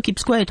 Uncle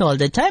keeps quiet all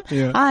the time.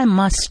 Yeah. I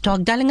must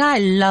talk, darling. I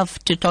love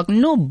to talk.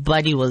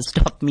 Nobody will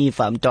stop me if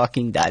I'm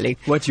talking, darling.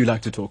 What do you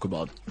like to talk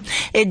about?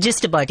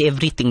 Just about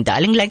everything,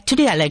 darling. Like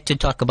today, I like to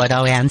talk about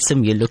how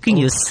handsome you're looking.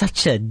 You're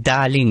such a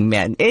darling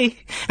man, eh?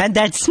 And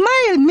that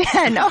smile,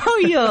 man.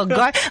 Oh, your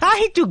God.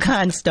 I too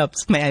can't stop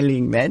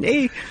smiling, man,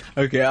 eh?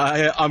 Okay,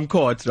 I'm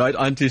caught, right?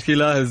 Aunty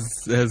Sheila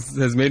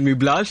has made me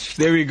blush.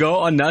 There we go,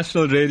 on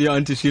national radio,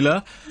 Aunty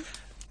Sheila.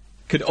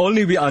 Could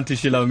only be Aunty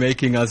Sheila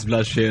making us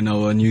blush here in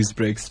our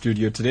Newsbreak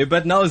studio today.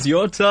 But now it's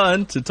your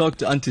turn to talk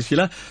to Aunty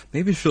Sheila.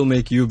 Maybe she'll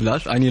make you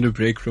blush. I need a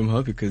break from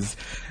her because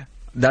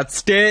that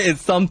stare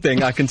is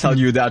something, I can tell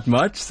you that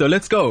much. So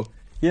let's go.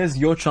 Here's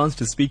your chance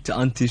to speak to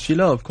Aunty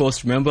Sheila. Of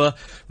course, remember,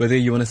 whether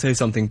you want to say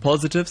something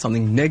positive,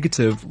 something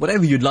negative,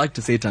 whatever you'd like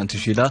to say to Aunty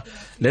Sheila,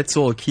 let's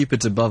all keep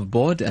it above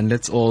board and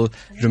let's all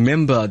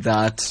remember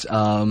that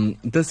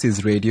this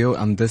is radio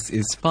and this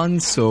is fun.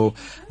 So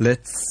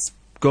let's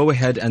go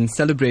ahead and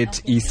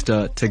celebrate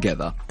Easter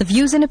together. The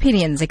views and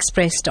opinions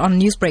expressed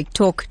on Newsbreak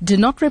Talk do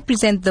not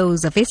represent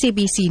those of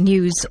SABC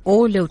News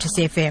or Lotus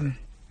FM.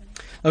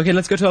 Okay,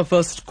 let's go to our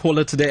first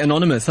caller today.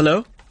 Anonymous,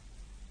 hello?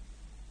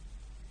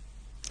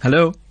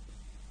 Hello?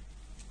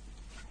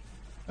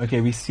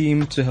 Okay, we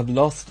seem to have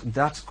lost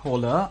that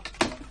caller.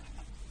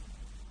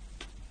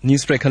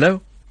 Newsbreak, hello?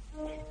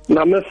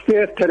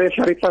 Namaste,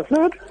 Teresa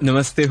Prasad.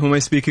 Namaste, who am I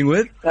speaking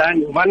with?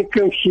 And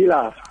Vanakam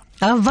Sheila.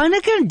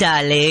 Vanakam,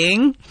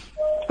 darling.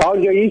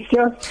 How's your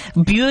Easter?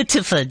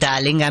 Beautiful,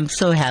 darling. I'm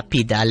so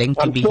happy, darling,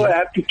 to be I'm so here.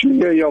 happy to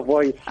hear your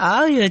voice.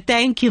 Oh,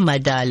 thank you, my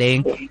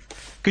darling.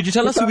 Could you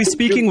tell us who we're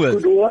speaking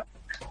with? Good work.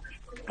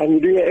 And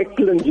you're doing an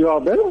excellent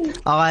job, eh?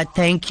 Oh,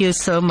 thank you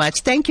so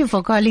much. Thank you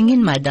for calling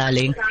in, my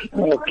darling.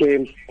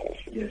 Okay.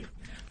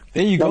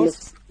 There you go.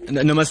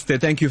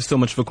 Namaste. Thank you so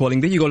much for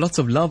calling. There you go. Lots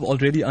of love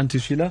already, Aunty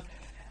Sheila.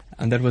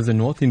 And that was a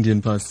North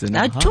Indian person.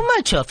 Too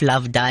much of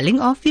love, darling.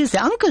 Obviously,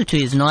 Uncle too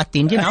is North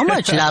Indian. How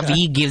much love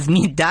he gives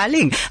me,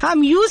 darling.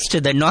 I'm used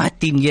to the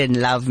North Indian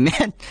love,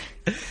 man.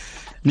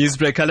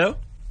 Newsbreak, hello?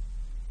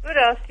 Good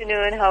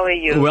afternoon, how are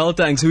you? Well,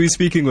 thanks. Who are you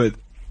speaking with?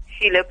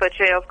 Sheila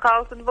Patre of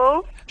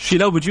Carltonville.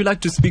 Sheila, would you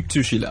like to speak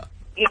to Sheila?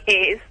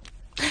 Yes.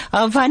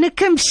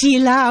 Vanakam,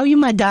 Sheila. How are you,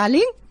 my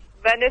darling?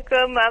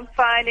 Vanakam, I'm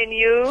fine, and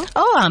you?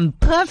 Oh, I'm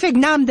perfect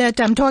now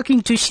that I'm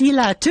talking to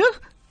Sheila too.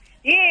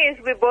 Yes,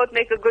 we both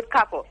make a good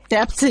couple.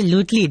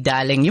 Absolutely,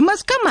 darling. You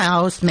must come my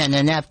house, man,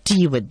 and have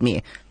tea with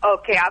me.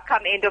 Okay, I'll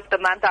come end of the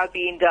month. I'll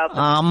be in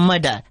Durban.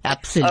 Mother,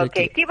 absolutely.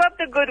 Okay, keep up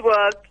the good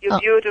work. You're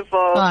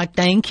beautiful. Oh,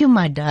 thank you,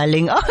 my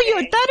darling. Oh,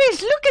 your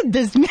Taresh, look at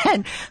this,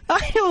 man.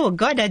 Oh,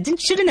 God,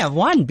 shouldn't have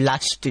one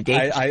blush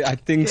today. I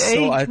think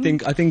so. I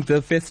think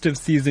the festive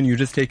season, you're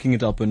just taking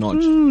it up a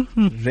notch.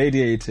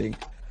 Radiating.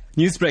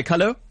 Newsbreak,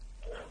 hello?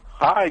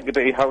 Hi, good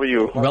day. How are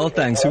you? Well,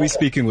 thanks. Who are we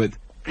speaking with?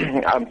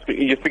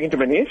 You're speaking to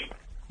Manish?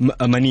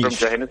 Manish. From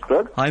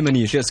Johannesburg. Hi,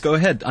 Manish. Yes, go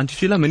ahead. Aunty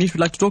Sheila, Manish would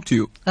like to talk to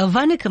you.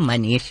 Vanakam,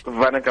 Manish.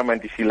 Vanakam,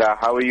 Aunty Sheila.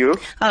 How are you?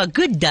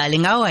 Good,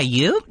 darling. How are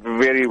you?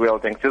 Very well,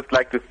 thanks. Just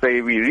like to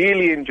say we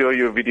really enjoy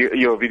your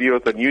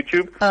videos on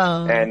YouTube.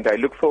 And I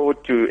look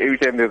forward to every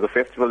time there's a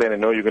festival and I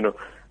know you're going to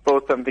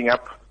post something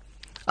up.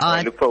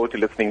 I look forward to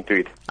listening to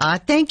it.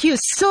 Thank you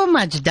so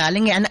much,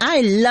 darling. And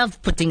I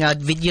love putting out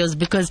videos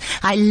because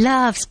I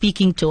love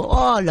speaking to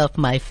all of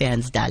my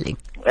fans, darling.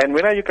 And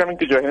when are you coming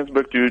to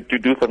Johannesburg to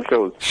do some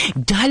shows?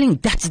 Darling,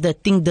 that's the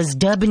thing. This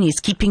Durban is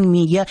keeping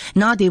me here.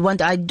 Now they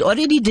want, I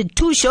already did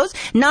 2 shows.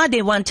 Now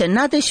they want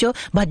another show.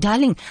 But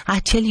darling, I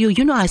tell you,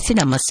 I said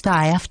I'm a star.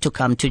 I have to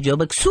come to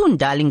Joburg. Soon,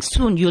 darling,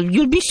 soon.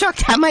 You'll be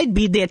shocked. I might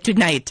be there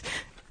tonight.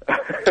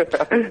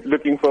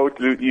 Looking forward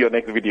to your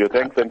next video.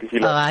 Thanks, Aunty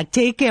Sheila.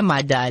 Take care,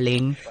 my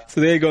darling. So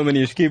there you go,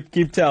 Manish.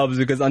 Keep tabs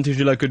because Aunty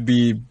Sheila could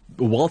be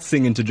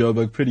waltzing into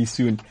Joburg pretty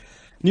soon.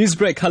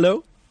 Newsbreak,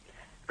 hello?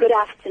 Good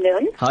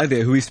afternoon. Hi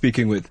there. Who are you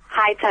speaking with?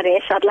 Hi,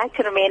 Taresh. I'd like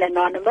to remain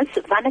anonymous.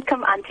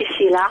 Vanakam, Aunty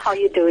Sheila. How are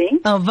you doing?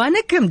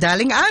 Vanakam,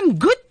 darling. I'm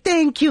good,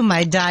 thank you,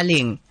 my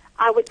darling.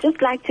 I would just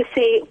like to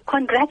say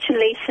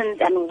congratulations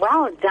and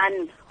well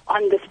done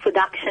on this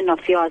production of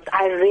yours.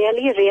 I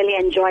really, really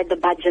enjoyed the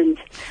bhajans.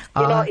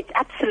 It's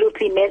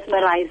absolutely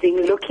mesmerizing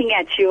looking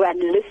at you and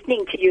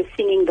listening to you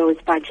singing those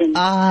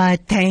bhajans.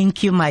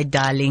 Thank you, my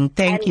darling.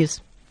 Thank you.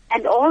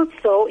 And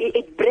also,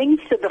 it brings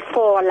to the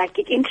fore, like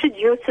it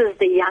introduces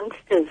the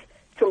youngsters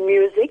to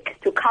music,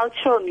 to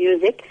cultural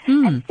music,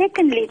 and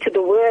secondly, to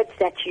the words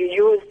that you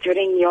use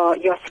during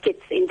your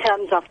skits in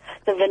terms of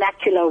the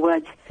vernacular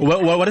words.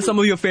 What are some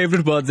of your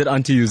favorite words that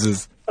Auntie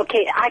uses?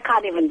 Okay, I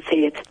can't even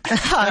say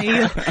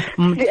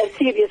it.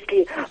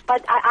 Seriously.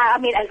 But I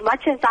mean, as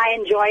much as I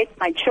enjoy it,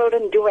 my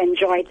children do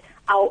enjoy it.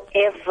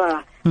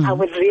 However, I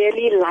would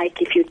really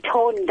like if you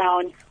tone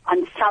down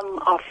on some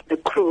of the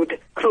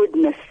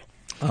crudeness.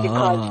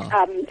 Because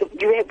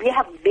we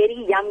have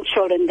very young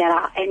children that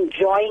are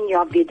enjoying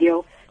your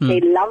video. They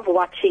love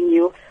watching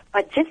you.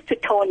 but just to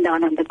tone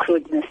down on the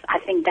crudeness. I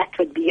think that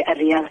would be a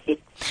real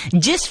hit.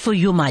 Just for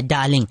you, my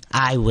darling,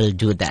 I will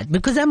do that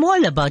because I'm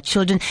all about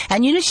children.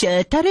 And you know,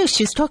 Taresh,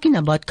 she's talking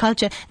about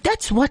culture.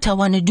 That's what I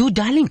want to do,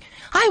 darling.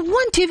 I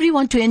want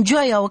everyone to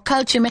enjoy our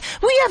culture, man.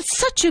 We have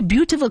such a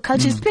beautiful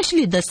culture,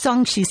 especially the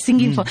song she's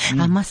singing for.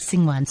 I must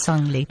sing one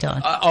song later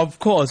on. Of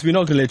course, we're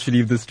not going to let you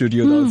leave the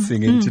studio without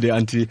singing today,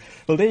 Auntie.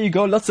 Well, there you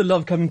go. Lots of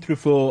love coming through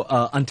for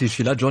Aunty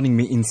Sheila, joining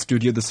me in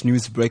studio, this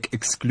Newsbreak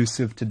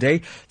exclusive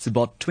today. It's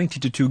about 20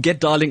 to 2.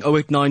 Get dialing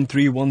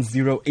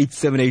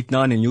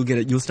 0893108789 and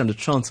you'll stand a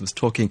chance of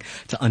talking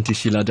to Aunty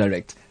Sheila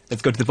direct.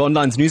 Let's go to the phone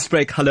lines.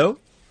 Newsbreak, hello.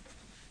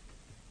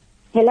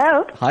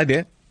 Hello. Hi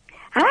there.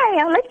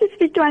 Hi, I would like to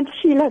speak to Aunty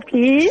Sheila,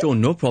 please. Sure,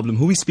 no problem.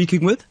 Who are we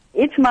speaking with?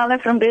 It's Mala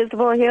from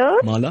Reservoir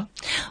Hills. Mala?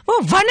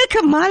 Oh,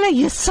 Vanaka Mala,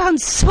 you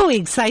sound so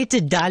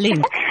excited,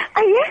 darling.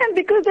 I am,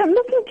 because I'm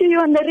listening to you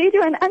on the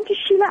radio, and Aunty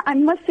Sheila, I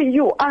must say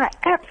you are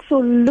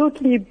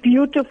absolutely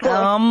beautiful.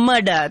 Oh,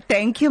 mother,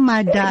 thank you,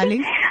 my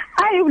darling.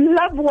 I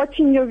love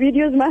watching your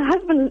videos. My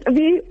husband,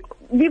 we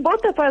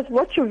both of us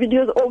watch your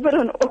videos over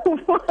and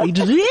over.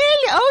 Really?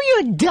 Oh,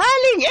 you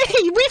darling.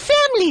 Hey, we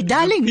family,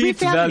 darling. We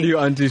family. Value,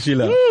 Aunty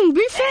Sheila.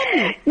 We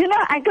family. You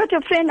know, I got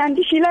a friend,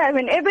 Aunty Sheila.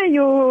 Whenever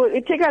you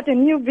take out a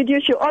new video,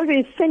 she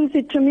always sends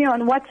it to me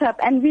on WhatsApp,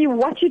 and we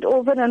watch it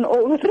over and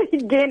over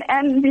again,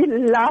 and we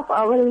laugh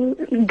our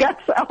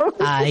guts out.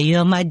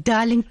 You're my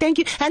darling. Thank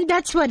you. And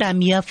that's what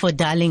I'm here for,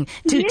 darling.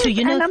 Yes,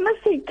 and I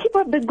must say, keep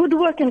up the good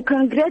work and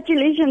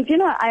congratulations. You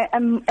know, I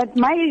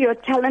admire your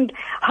talent.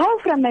 How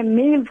from a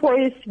male voice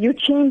you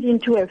change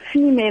into a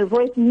female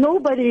voice.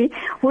 Nobody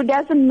who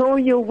doesn't know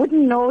you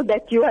wouldn't know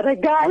that you are a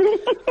guy.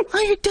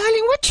 Are you,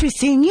 darling? What you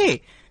saying here?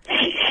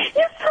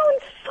 You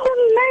sound so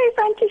nice,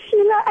 Aunty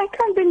Sheila. I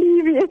can't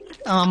believe it.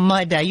 Oh,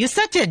 mother, you're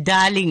such a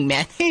darling,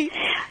 man.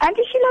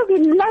 Aunty Sheila, we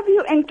love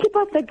you and keep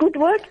up the good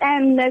work,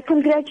 and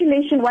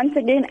congratulations once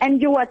again.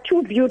 And you are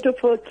too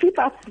beautiful. Keep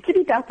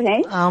it up,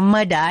 eh? Oh,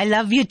 mother, I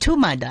love you too,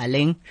 my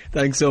darling.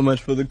 Thanks so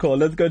much for the call.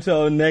 Let's go to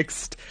our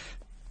next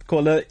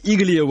caller,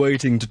 eagerly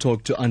awaiting to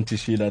talk to Aunty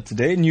Sheila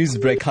today.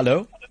 Newsbreak,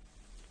 hello.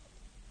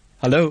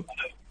 Hello.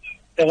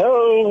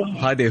 Hello.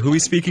 Hi there. Who are we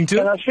speaking to?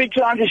 Can I speak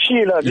to Aunty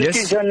Sheila? This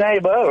is her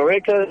neighbor,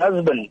 Rekha's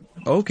husband.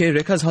 Okay,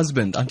 Rekha's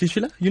husband. Aunty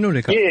Sheila, you know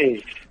Rekha?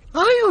 Yes.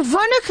 Oh, you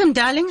Vanakam,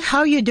 darling. How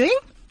are you doing?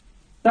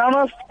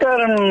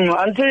 Namaskaram,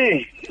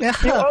 Aunty. You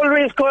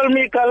always call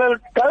me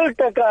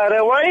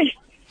Kaltakara. Why?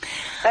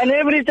 And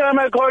every time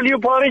I call you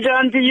porridge,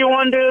 Aunty, you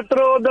want to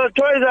throw the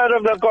toys out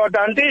of the cot,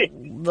 Aunty.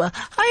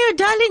 Oh,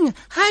 darling,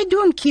 I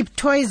don't keep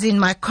toys in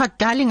my cot,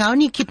 darling. I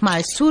only keep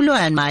my Sulu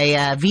and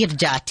my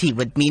Virjati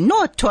with me.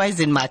 No toys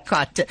in my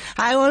cot.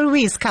 I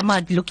always come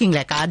out looking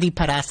like Adi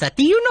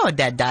Parasati. You know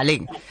that,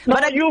 darling.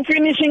 But are you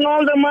finishing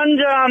all the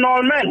manja and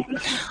all, man?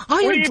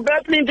 Are you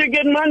battling to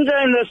get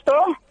manja in the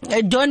store?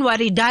 Don't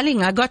worry,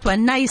 darling. I got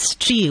one nice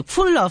tree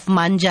full of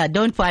manja.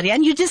 Don't worry.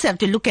 And you just have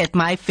to look at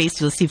my face.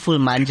 You'll see full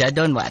manja.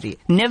 Don't worry.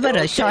 Never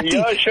a shorty.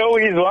 Your show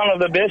is one of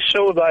the best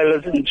shows I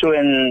listen to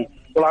and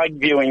like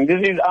viewing.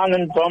 This is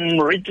Anand from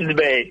Richards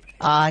Bay.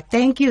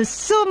 Thank you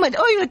so much.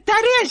 Oh, you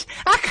Taresh,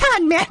 I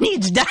can't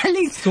manage,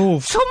 darling. So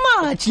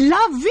much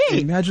love,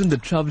 Imagine the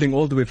traveling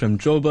all the way from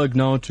Joburg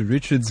now to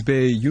Richards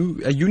Bay.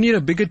 You need a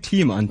bigger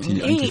team,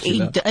 Auntie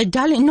Sheila.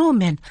 Darling, no,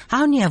 man.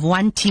 I only have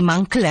one team,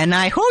 Uncle and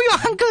I. Oh, your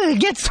uncle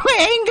gets so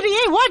angry.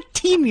 Hey, what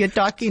team you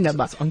talking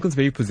about? Uncle's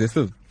very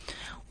possessive.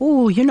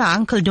 Oh, you know,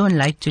 Uncle don't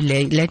like to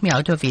let me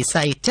out of his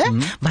sight.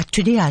 But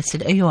today I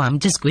said, I'm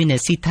just going to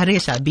see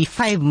Taresh. I'll be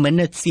 5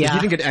 minutes, He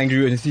didn't get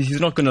angry. He's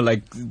not going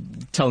to,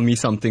 tell me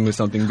something or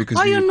something because...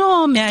 Oh, you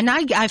know, man,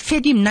 I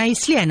fed him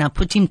nicely and I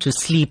put him to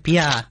sleep,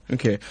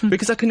 Okay.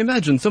 Because I can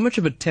imagine so much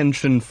of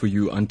attention for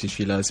you, Aunty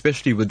Sheila,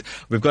 especially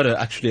we've got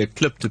actually a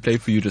clip to play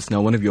for you just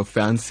now. One of your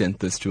fans sent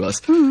this to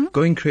us.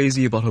 Going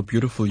crazy about how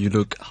beautiful you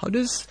look. How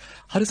does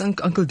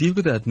Uncle deal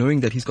with that,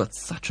 knowing that he's got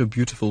such a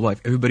beautiful wife?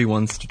 Everybody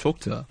wants to talk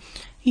to her.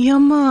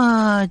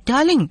 Yama,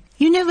 darling,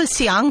 you never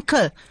see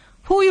Uncle.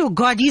 Who you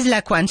got? He's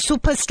like one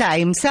superstar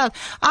himself.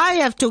 I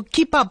have to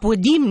keep up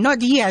with him,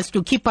 not he has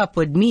to keep up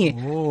with me.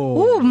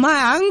 Oh,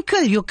 my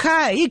uncle, he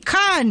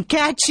can't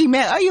catch him.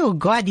 Oh,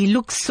 God, he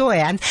looks so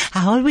handsome.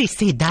 I always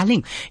say,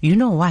 darling, you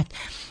know what?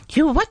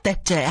 What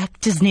that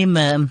actor's name?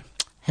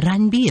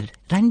 Ranbir,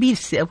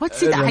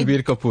 what's it?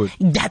 Ranbir Kapoor.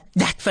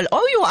 That fella.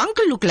 Oh, your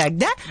uncle look like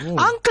that?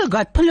 Uncle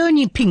got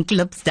Poloni pink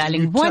lips,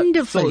 darling.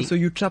 Wonderful. So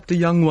you trapped a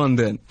young one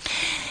then?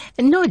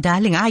 No,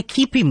 darling, I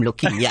keep him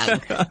looking young.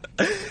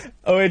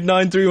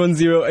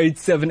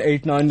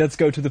 0893108789. Let's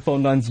go to the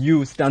phone lines.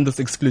 You stand this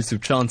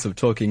exclusive chance of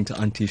talking to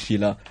Aunty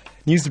Sheila.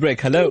 Newsbreak,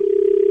 hello.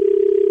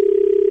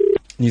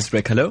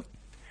 Newsbreak, hello.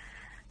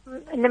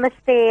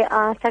 Namaste,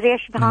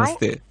 Taresh Bhai.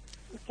 Namaste.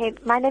 Okay,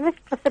 my name is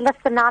Priscilla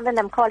Sanand and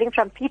I'm calling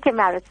from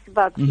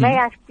Pietermaritzburg. May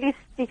I please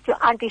speak to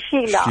Aunty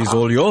Sheila? She's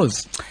all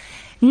yours.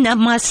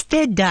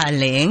 Namaste,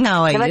 darling.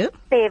 How are you?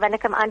 Namaste,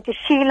 Vanakam, Aunty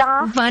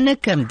Sheila.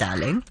 Vanakam,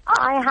 darling.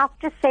 I have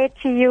to say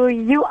to you,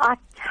 you are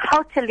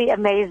totally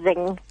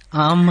amazing.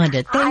 Oh,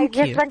 mother, thank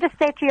you. I just want to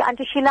say to you,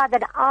 Aunty Sheila,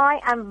 that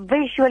I am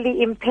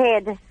visually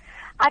impaired.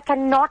 I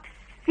cannot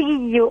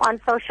see you on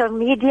social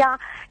media.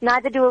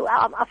 Neither do,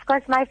 of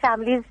course, my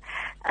family's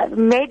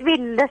made me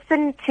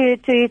listen to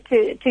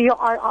you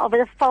over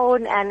the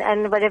phone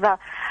and whatever.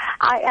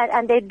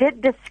 And they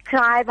did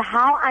describe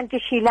how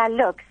Aunty Sheila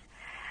looks.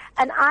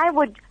 And I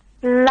would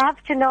love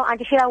to know,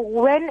 Aunty Sheila,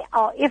 when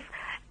or if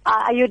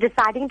are you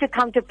deciding to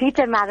come to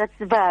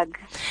Pietermaritzburg?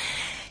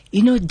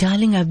 You know,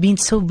 darling, I've been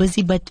so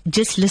busy, but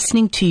just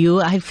listening to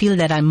you, I feel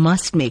that I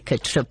must make a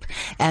trip.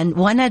 And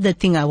one other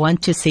thing I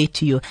want to say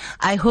to you,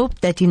 I hope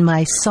that in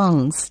my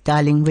songs,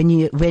 darling, when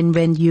you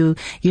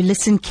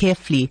listen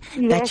carefully,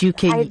 yes, that you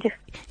can,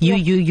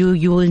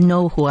 you will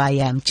know who I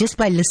am just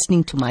by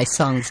listening to my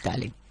songs,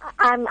 darling.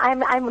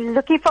 I'm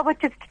looking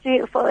forward to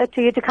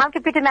you to come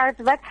to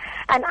Pietermaritzburg,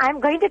 and I'm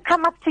going to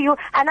come up to you,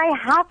 and I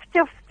have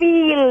to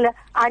feel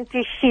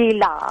Aunty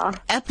Sheila.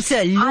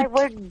 Absolutely. I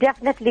will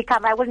definitely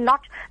come. I will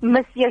not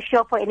miss your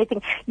show for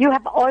anything. You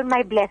have all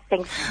my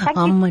blessings. Thank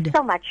you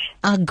so much.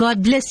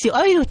 God bless you.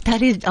 Oh, you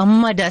Tarid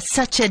Ammada,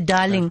 such a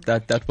darling.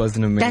 That was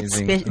an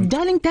amazing.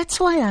 Darling,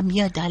 that's why I'm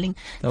here, darling.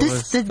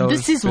 This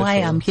is why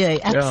I'm here.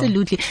 Yeah.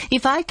 Absolutely.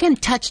 If I can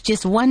touch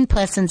just one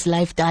person's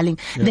life, darling,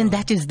 then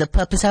that is the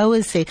purpose. I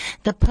always say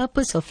the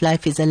purpose of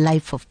life is a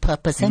life of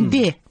purpose. And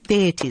there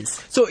it is.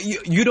 So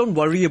you don't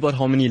worry about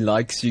how many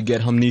likes you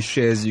get, how many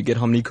shares you get,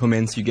 how many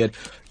comments you get.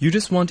 You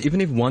just want,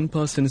 even if one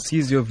person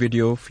sees your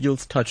video,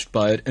 feels touched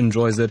by it,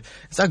 enjoys it,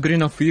 is that good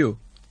enough for you?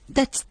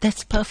 That's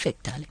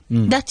perfect,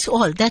 darling. That's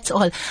all.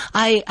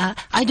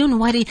 I don't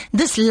worry.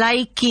 This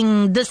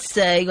liking, this,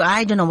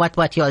 I don't know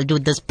what you all do,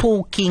 this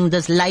poking,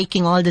 this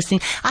liking, all this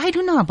thing. I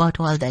don't know about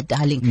all that,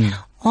 darling.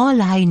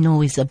 All I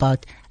know is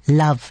about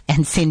love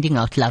and sending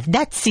out love.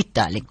 That's it,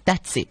 darling.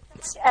 That's it.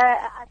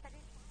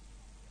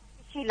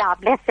 Sheila,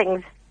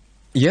 blessings.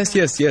 Yes.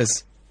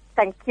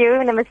 Thank you.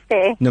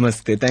 Namaste.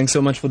 Namaste. Thanks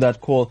so much for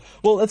that call.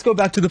 Well, let's go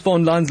back to the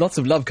phone lines. Lots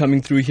of love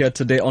coming through here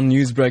today on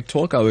Newsbreak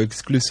Talk, our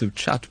exclusive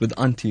chat with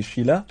Aunty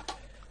Sheila.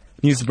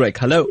 Newsbreak,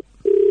 hello.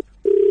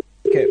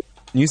 Okay,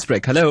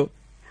 Newsbreak, hello.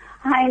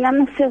 Hi,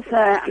 namaste,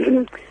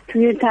 sir. To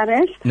you,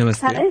 Taresh.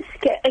 Namaste.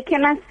 Taresh,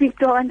 can I speak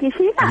to Aunty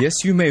Sheila?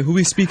 Yes, you may. Who are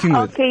we speaking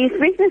with? Okay, you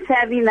speak to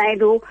Savvy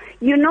Naidu.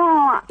 You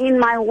know, in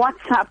my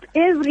WhatsApp,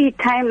 every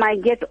time I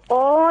get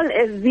all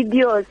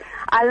videos,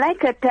 I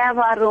like a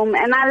Tava room,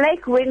 and I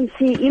like when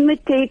she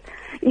imitates,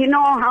 you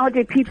know, how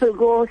the people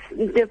go,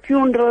 the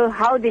funeral,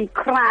 how they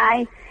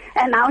cry,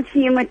 and how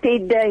she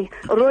imitates the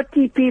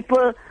roti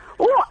people.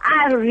 Oh,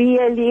 I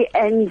really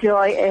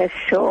enjoy a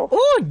show.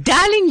 Oh,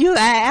 darling,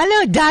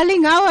 hello,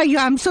 darling, how are you?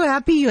 I'm so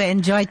happy you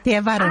enjoy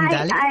Tevaram,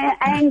 darling.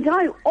 I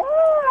enjoy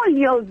all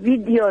your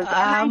videos, and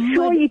I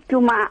show it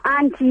to my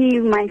auntie,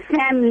 my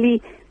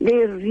family. They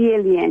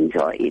really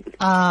enjoy it.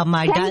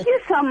 Thank you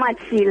so much,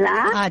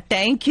 Sheila.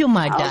 Thank you,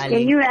 my darling.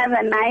 Okay, you have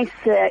a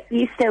nice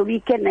Easter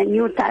weekend, and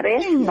you,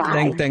 Taresh.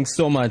 Bye. Thanks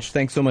so much.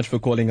 Thanks so much for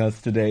calling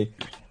us today.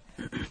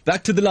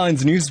 Back to the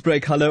lines.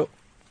 Newsbreak, hello.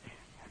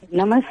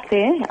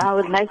 Namaste. I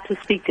would like to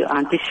speak to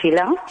Aunty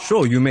Sheila.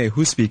 Sure, you may.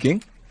 Who's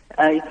speaking?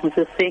 It's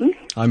Mrs. Singh.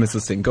 Hi,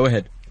 Mrs. Singh. Go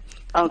ahead.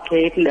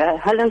 Okay.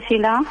 Hello,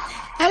 Sheila.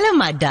 Hello,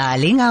 my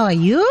darling. How are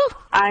you?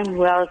 I'm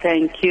well,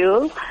 thank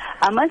you.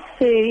 I must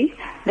say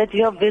that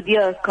your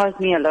video has caused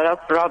me a lot of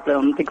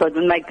problems because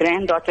when my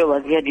granddaughter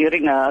was here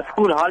during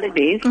school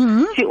holidays,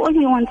 she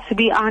only wants to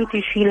be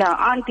Aunty Sheila.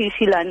 Aunty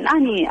Sheila,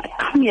 Nani,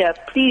 come here,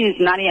 please,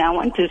 Nani, I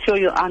want to show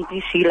you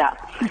Aunty Sheila.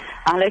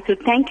 I'd like to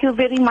thank you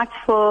very much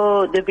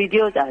for the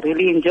videos. I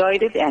really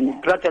enjoyed it and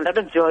it brought a lot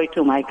of joy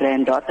to my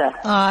granddaughter.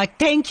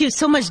 Thank you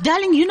so much.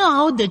 Darling, you know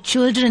how the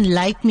children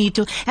like me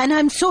too. And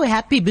I'm so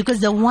happy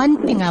because the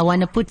one thing I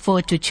want to put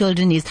forward to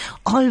children is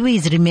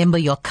always remember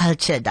your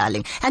culture,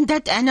 darling. And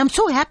I'm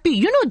so happy.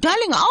 You know,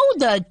 darling, how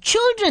the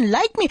children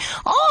like me.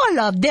 All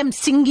of them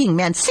singing,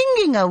 man,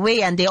 singing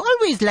away. And they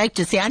always like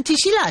to say, Aunty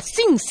Sheila,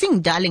 sing,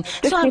 darling.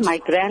 This is my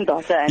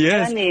granddaughter and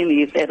her name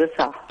is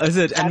Erisa. Is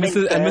it? And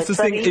Mrs.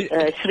 Singh,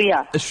 Shreya.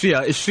 Is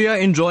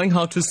Shreya enjoying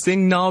how to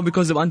sing now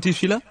because of Aunty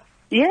Sheila?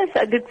 Yes,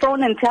 I did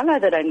phone and tell her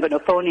that I'm going to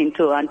phone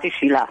into Aunty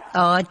Sheila.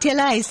 Oh, tell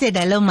her I said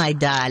hello, my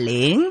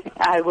darling.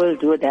 I will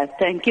do that.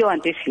 Thank you,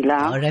 Aunty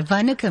Sheila. All right,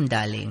 vanakkam,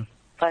 darling.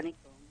 Vanakkam.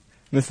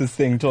 Mrs.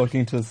 Singh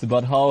talking to us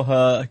about how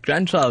her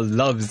grandchild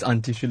loves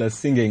Aunty Sheila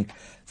singing.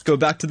 Let's go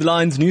back to the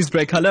lines.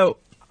 Newsbreak, hello.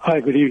 Hi,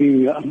 good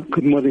evening.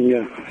 Good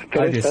morning.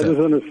 Hi, I just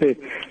want to say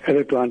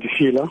hello to Aunty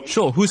Sheila.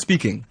 Sure, who's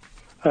speaking?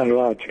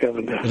 Raj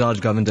Govender. Raj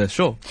Govender,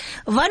 sure.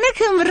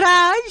 Vanakkam,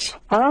 Raj.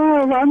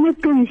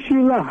 Vanakkam,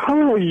 Sheila.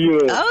 How are you?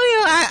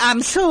 Oh,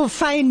 I'm so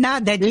fine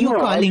now that you're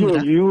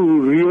calling.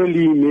 You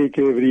really make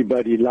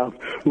everybody laugh.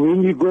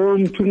 When you go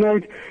home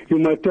tonight, you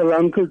must tell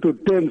Uncle to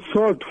turn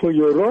salt for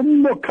your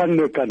rombo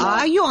kannu kanna.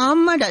 Are you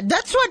Amada?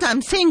 That's what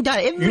I'm saying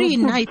that every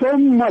night. So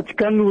much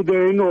kannu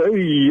there,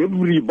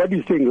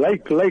 everybody saying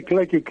like.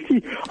 You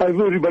see,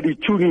 everybody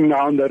tuning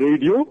now on the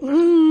radio.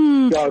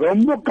 Yeah,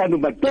 rombo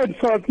kannu, but turn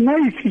salt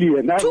nicely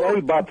and and I've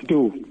oil bath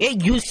too. Hey,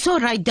 you're so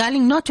right,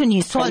 darling. Not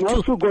only salt And too.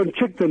 also go and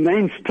check the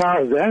 9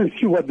 stars and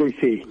see what they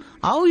say.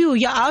 How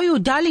you,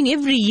 darling?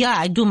 Every year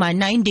I do my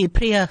 9-day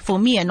prayer for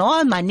me and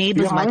all my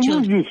neighbors, Yeah, my I know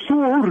children. you're so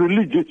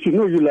religious. You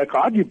know, you're like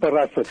Adi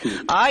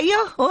Parasati. Are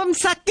you? Om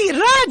Sati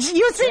Raj,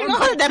 you saying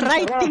all the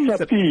right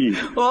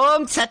things.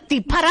 Om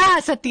Sati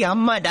Parasati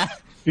Ammada.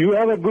 You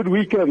have a good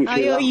weekend.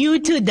 Ayo, you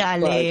too,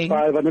 darling.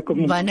 Bye.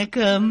 Vanakkam.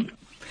 Vanakkam.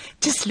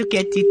 Just look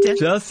at it.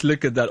 Just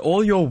look at that.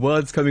 All your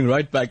words coming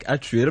right back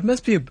at you. That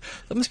must be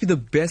the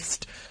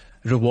best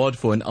reward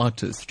for an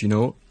artist, you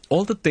know.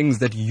 All the things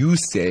that you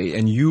say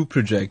and you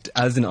project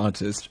as an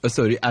artist,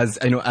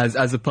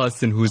 as a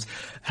person who's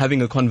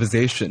having a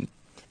conversation,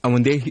 and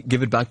when they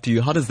give it back to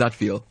you, how does that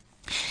feel?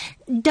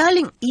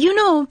 Darling, you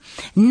know,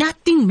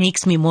 nothing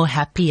makes me more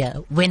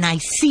happier when I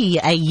see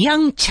a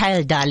young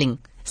child, darling,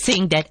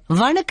 saying that,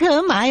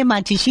 Vanakkam, I am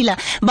Aunty Sheila.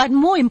 But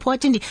more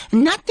importantly,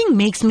 nothing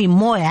makes me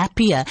more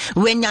happier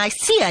when I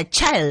see a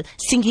child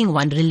singing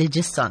one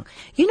religious song.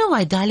 You know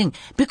why, darling?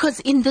 Because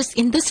in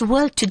this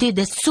world today,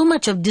 there's so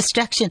much of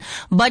distraction.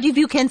 But if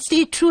you can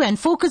stay true and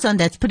focus on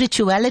that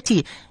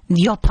spirituality,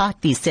 your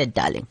party said,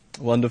 darling.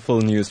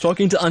 Wonderful news.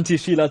 Talking to Aunty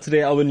Sheila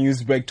today, our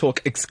Newsbreak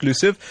Talk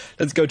exclusive.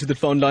 Let's go to the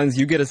phone lines.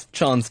 You get a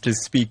chance to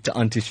speak to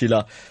Aunty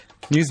Sheila.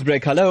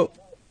 Newsbreak, hello.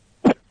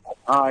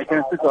 I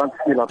can speak to Aunty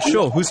Sheila, please.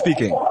 Sure, who's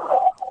speaking?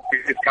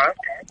 Is it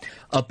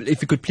fine?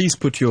 If you could please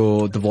put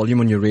the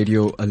volume on your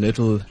radio a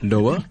little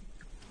lower.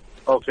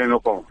 Okay, no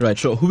problem. Right,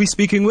 sure. Who are we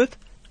speaking with?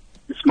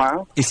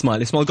 Ismail.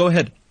 Ismail, go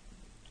ahead.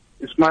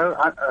 Ismail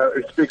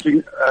is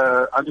speaking.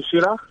 Aunty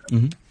Sheila.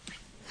 Mm-hmm.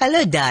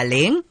 Hello,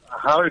 darling.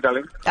 How are you,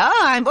 darling?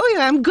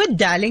 I'm good,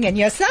 darling. And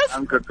yourself?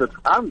 I'm good.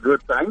 I'm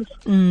good, thanks.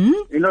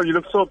 Mm-hmm. You know, you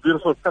look so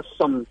beautiful.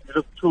 You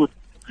look too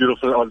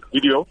beautiful on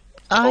video.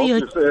 You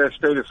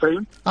stay the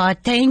same. Oh,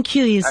 thank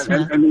you,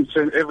 Ismail. And each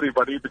and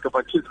everybody, because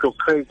my kids go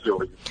crazy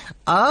over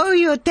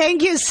you.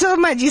 Thank you so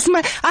much,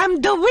 Ismail.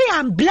 The way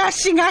I'm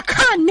blushing, I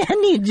can't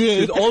manage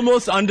it. It's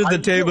almost under the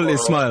table,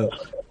 Ismail.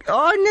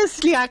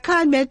 Honestly, I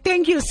can't manage.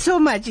 Thank you so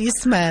much,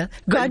 Ismail.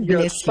 God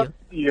bless you.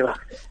 Yeah.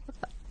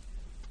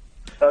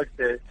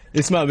 Okay.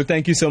 Ismail,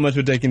 thank you so much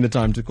for taking the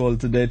time to call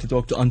today to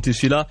talk to Aunty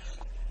Sheila.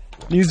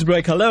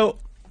 Newsbreak, hello.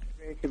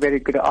 Very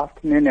good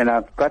afternoon, and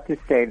I've got to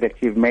say that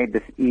you've made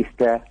this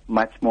Easter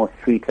much more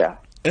sweeter.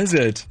 Is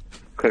it?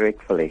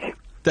 Correctly.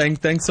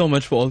 Thanks so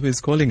much for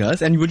always calling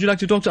us. And would you like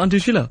to talk to Aunty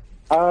Sheila?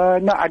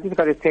 No, I just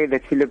got to say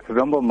that she looks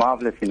rumbo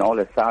marvelous in all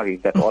her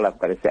saris. That's all I've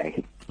got to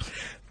say.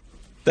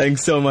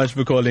 Thanks so much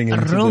for calling in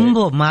today.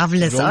 Rumbo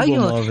marvelous.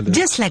 Marvelous.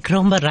 Just like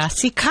Rumbo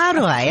Rasi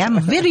Karo, I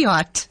am very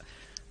hot.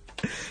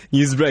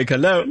 Newsbreak,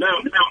 hello.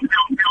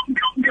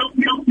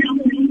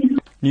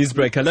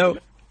 Newsbreak, hello.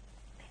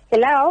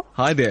 Hello.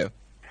 Hi there.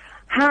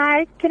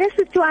 Hi, can I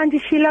speak to Aunty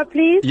Sheila,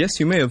 please? Yes,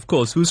 you may, of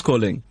course. Who's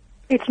calling?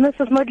 It's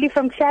Mrs. Mudley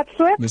from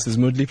Chatsworth. Mrs.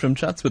 Mudley from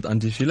Chatsworth,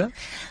 Aunty Sheila.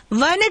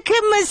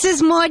 Vanakkam,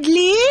 Mrs.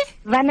 Mudley.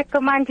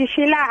 Vanakkam, Aunty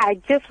Sheila. I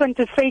just want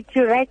to say to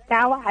you right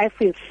now, I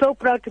feel so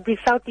proud to be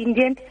South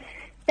Indian.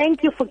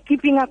 Thank you for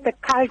keeping up the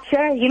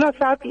culture. We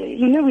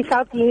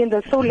South Indians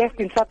are so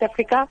left in South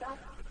Africa.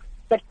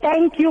 But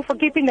thank you for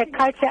keeping the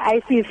culture.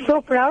 I feel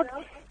so proud.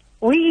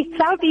 We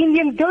South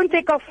Indians don't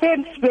take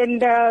offense when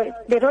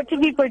the roti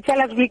people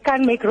tell us we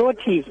can't make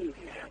roti.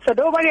 So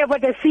don't worry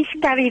about the fish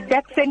curry.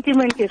 That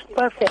sentiment is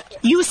perfect.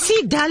 You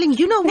see, darling,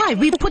 you know why?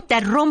 We put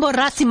that rombo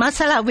rasi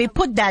masala. We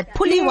put that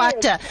puli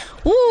water.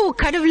 Ooh,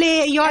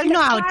 kadavle, you all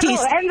know how it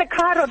tastes. And the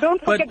karo,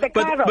 don't forget the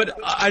karo. But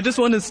I just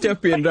want to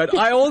step in, right?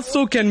 I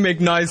also can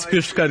make nice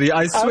fish curry.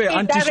 I swear, okay,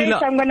 Aunty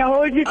Sheila. I'm going to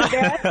hold you to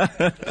that.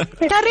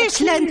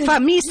 Taresh learned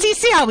from me.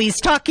 See how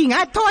he's talking.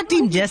 I taught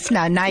him just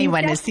now. Now you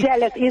want to see.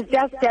 He's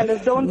just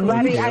jealous. Don't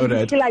worry,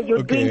 Aunty Sheila.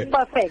 You're doing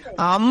perfect.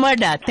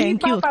 Amada,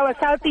 thank you. Keep up our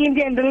South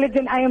Indian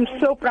religion. I am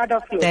so proud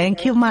of you.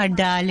 Thank you, my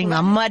darling.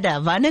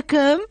 Amada,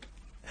 vanakkam.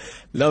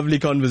 Lovely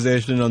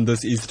conversation on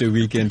this Easter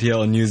weekend here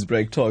on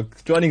Newsbreak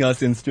Talk. Joining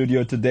us in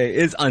studio today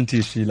is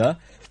Aunty Sheila,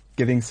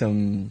 giving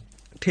some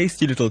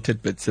tasty little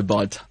tidbits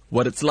about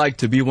what it's like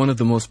to be one of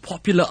the most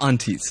popular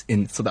aunties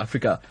in South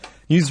Africa.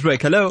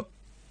 Newsbreak, hello.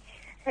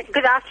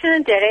 Good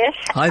afternoon, Teresh.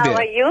 Hi there. How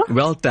are you?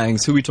 Well,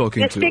 thanks. Who are we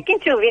talking You're to? speaking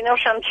to Vino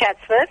from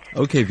Chatsworth.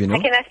 Okay, Vino.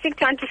 Can I speak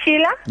to Aunty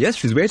Sheila? Yes,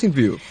 she's waiting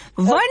for you.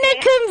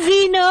 Vanakkam,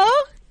 Vino.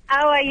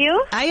 How are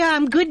you?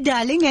 I'm good,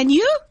 darling. And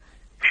you?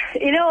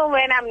 You know,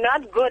 when I'm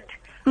not good,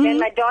 when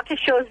my daughter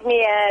shows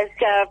me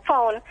a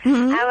phone,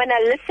 and when I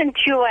listen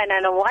to you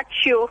and I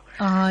watch you,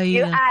 I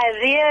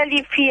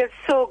really feel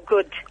so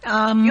good.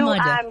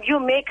 You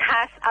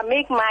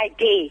make my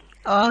day.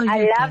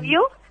 I love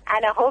you.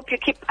 And I hope you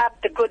keep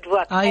up the good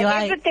work.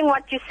 Everything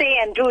what you say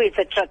and do is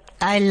a truth.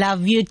 I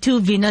love you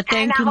too, Vina.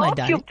 Thank you, my darling.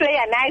 I hope you play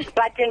a nice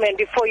button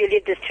before you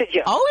leave the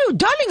studio. Oh,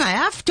 darling, I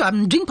have to.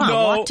 I'm drinking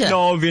my water.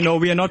 No, Vino,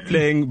 we are not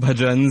playing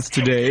bhajans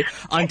today.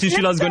 Aunty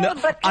Sheila's going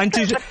to...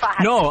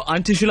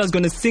 Aunty Sheila's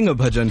going to sing a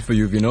bhajan for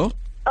you, Vino.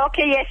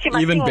 Okay, yes, she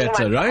must Even sing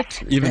better, one.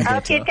 right? Even better.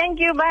 Okay,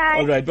 thank you. Bye.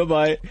 All right,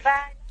 bye-bye.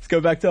 Bye. Let's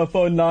go back to our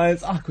phone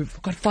lines.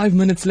 We've got 5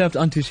 minutes left,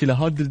 Aunty Sheila.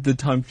 How did the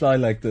time fly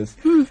like this?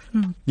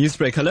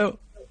 Newsbreak, hello.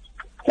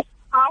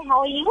 Hi, how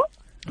are you?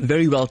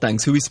 Very well,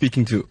 thanks. Who are we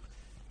speaking to?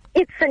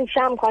 It's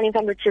Sansha. I'm calling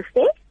from Richards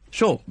Bay.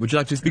 Sure. Would you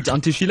like to speak to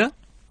Aunty Sheila?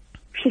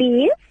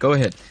 Please. Go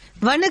ahead.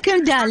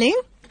 Vanakkam, darling.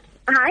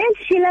 Hi,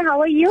 Aunty Sheila. How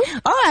are you?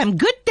 Oh, I'm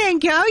good,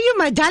 thank you. How are you,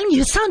 my darling?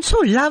 You sound so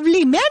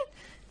lovely, man.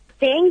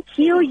 Thank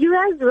you. You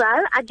as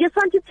well. I just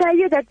want to tell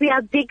you that we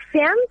are big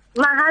fans.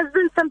 My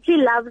husband simply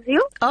loves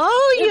you.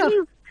 Oh,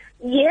 yeah.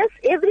 Yes,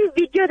 every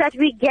video that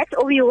we get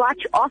or we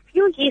watch of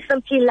you, he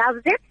simply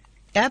loves it.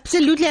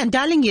 Absolutely. And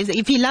darling,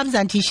 if he loves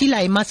Aunty Sheila,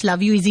 he must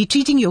love you. Is he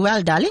treating you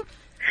well, darling?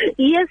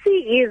 Yes, he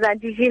is,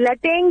 Aunty Sheila.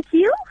 Thank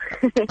you.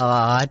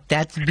 Oh,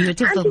 that's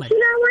beautiful. Aunty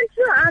Sheila, I want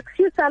to ask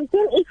you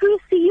something. If we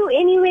see you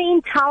anywhere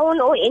in town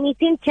or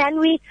anything, can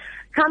we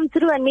come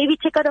through and maybe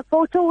take out a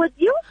photo with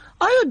you?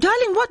 Oh,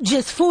 darling, what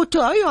just photo?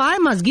 Oh, I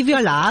must give you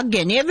a hug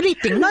and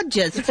everything, not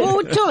just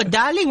photo.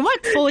 Darling,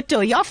 what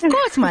photo? Of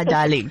course, my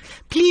darling.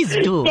 Please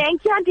do.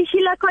 Thank you, Aunty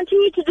Sheila.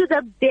 Continue to do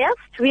the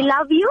best. We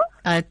love you.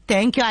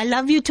 Thank you. I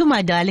love you too,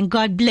 my darling.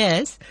 God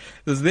bless.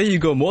 So there you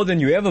go. More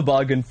than you ever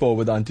bargained for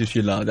with Aunty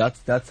Sheila.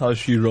 That's how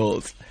she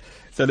rolls.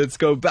 So let's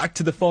go back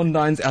to the phone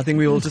lines. I think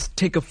we will just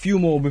take a few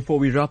more before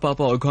we wrap up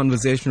our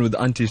conversation with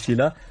Aunty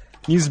Sheila.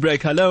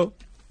 Newsbreak, hello.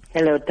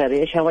 Hello,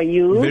 Taresh. How are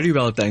you? Very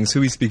well, thanks. Who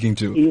are we speaking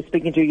to? You're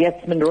speaking to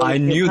Yasmin Roy. I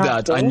knew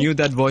that. I knew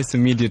that voice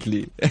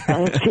immediately.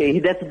 Okay,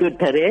 that's good,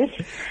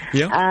 Taresh.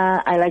 Yeah.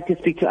 I like to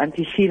speak to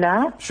Aunty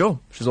Sheila. Sure,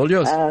 she's all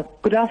yours.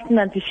 Good afternoon,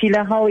 Aunty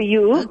Sheila. How are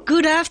you?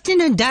 Good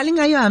afternoon, darling.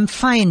 Are you? I'm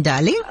fine,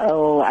 darling.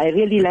 Oh, I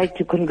really like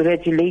to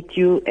congratulate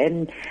you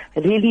and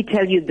really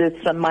tell you this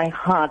from my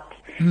heart,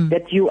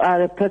 that you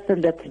are a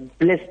person that's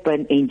blessed by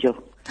an angel.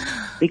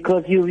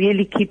 Because you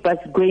really keep us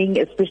going,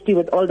 especially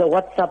with all the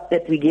WhatsApp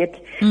that we get.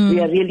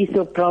 We are really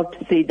so proud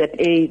to say that,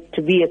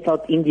 to be a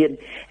South Indian,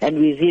 and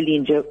we really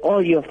enjoy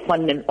all your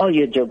fun and all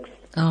your jokes.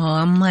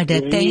 Oh, mother,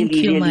 thank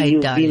you, my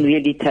you've darling. You've been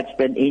really touched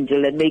by an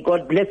angel, and may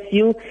God bless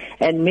you,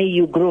 and may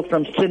you grow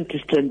from strength to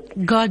strength.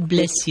 God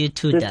bless you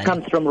too, This darling.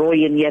 comes from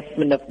Roy and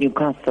Yasmin of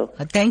Newcastle.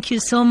 Thank you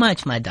so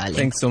much, my darling.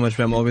 Thanks so much,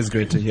 ma'am. Always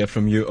great to hear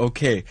from you.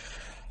 Okay.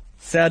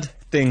 Sad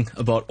thing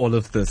about all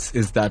of this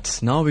is that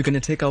now we're going to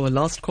take our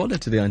last caller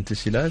today, Aunty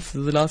Sheila. This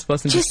is the last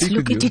person Just to speak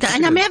look with you. at it,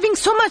 and I'm having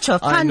so much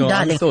of fun, I know,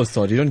 darling. I'm so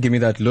sorry. Don't give me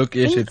that look,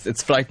 Ish.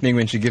 It's frightening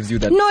when she gives you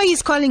that. No,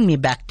 he's calling me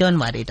back. Don't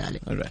worry,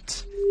 darling. All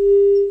right.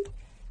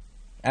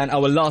 And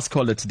our last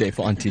caller today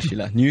for Aunty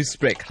Sheila.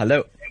 Newsbreak,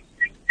 hello.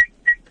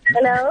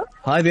 Hello.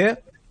 Hi there.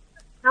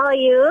 How are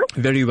you?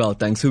 Very well,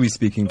 thanks. Who are we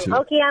speaking to?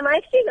 Okay, I'm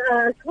actually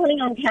calling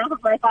on behalf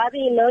of my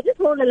father-in-law. Just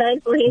hold the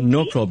line for him.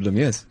 No problem,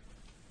 yes.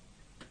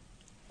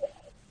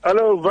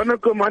 Hello,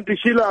 Vanakkam, Aunty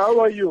Sheila. How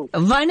are you?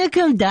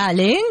 Vanakkam,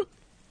 darling.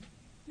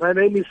 My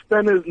name is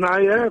Stanis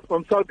Nair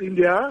from South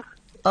India.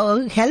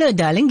 Oh, hello,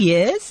 darling.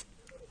 Yes.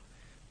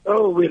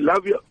 Oh, we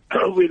love you.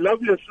 We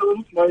love your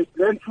shows. My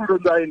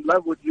grandchildren are in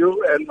love with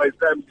you and my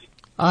family.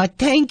 Oh,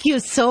 thank you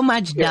so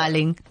much,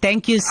 darling.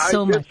 Thank you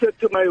so much. I just said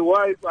to my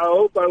wife, I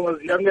hope I was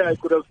younger, I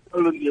could have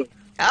stolen you.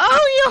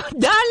 Oh, you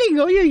darling.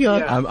 Oh, you.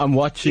 Yeah. I'm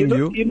watching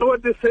you. You know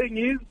what the saying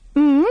is?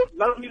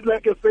 Love is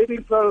like a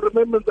fading flower.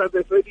 Remembrance as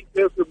a fading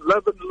person.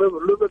 Love and love,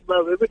 live and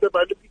love. Every time I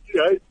look at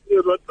you, I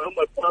feel right now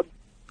my palm.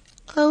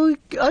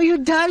 Oh, you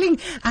darling.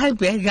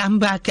 I'm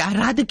back. I'd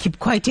rather keep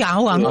quiet.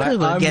 Our uncle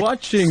will I'm get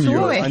watching so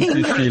you, angry.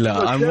 Aunty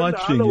Sheila. I'm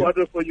watching you.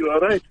 Water for you, all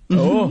right?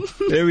 Oh,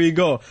 there we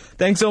go.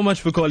 Thanks so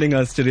much for calling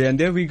us today. And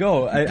there we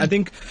go. I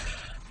think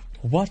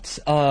what's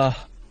an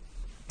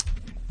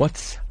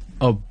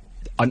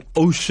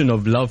ocean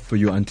of love for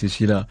you, Aunty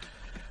Sheila.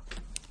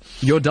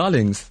 Your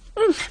darlings.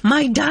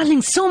 My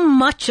darling, so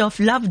much of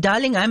love,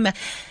 darling.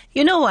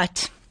 You know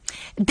what?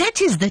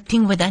 That is the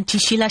thing with Aunty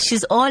Sheila.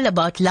 She's all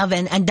about love,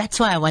 and that's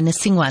why I want to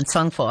sing one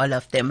song for all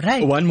of them,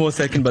 right? One more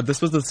second, but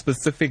this was a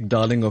specific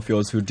darling of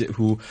yours who didn't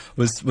want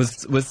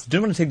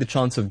to take the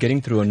chance of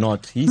getting through or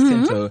not. He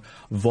sent a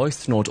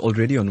voice note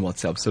already on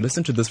WhatsApp. So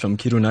listen to this from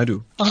Kiru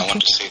Naidu. I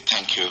want to say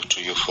thank you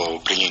to you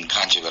for bringing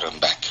Kanjivaram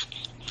back.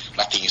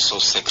 Nothing is so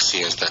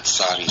sexy as that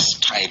saris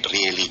tied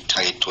really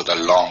tight with a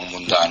long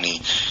mundani,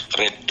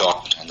 red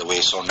dot, and the way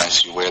so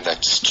nice you wear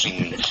that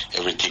string,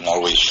 everything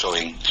always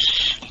showing.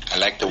 I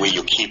like the way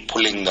you keep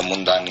pulling the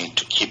mundani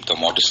to keep the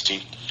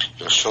modesty.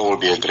 Your show will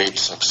be a great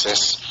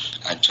success.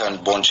 I turned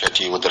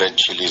bonchati with red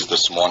chilies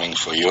this morning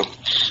for you.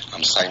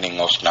 I'm signing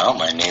off now.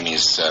 My name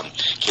is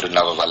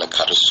Kirunavavala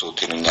Karasu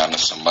Thirunyana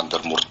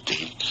Sambandar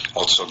Murthy,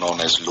 also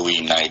known as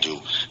Louis Naidu,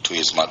 to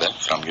his mother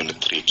from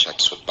Unit 3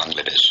 Chatswood,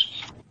 Bangladesh.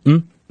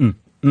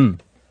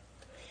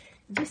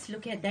 Just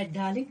look at that,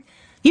 darling.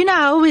 You know,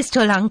 I always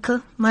told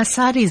Uncle, my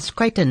sari is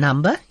quite a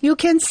number. You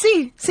can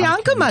see. See,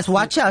 Uncle must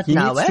watch out he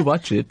now. He needs to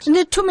watch it.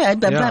 To me,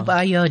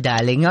 your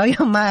darling.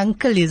 My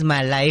uncle is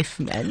my life,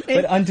 man.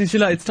 But Aunty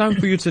Sheila, it's time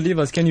for you to leave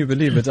us. Can you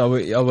believe it?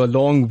 Our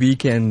long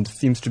weekend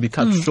seems to be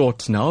cut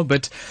short now.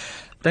 But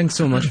thanks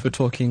so much for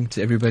talking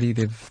to everybody.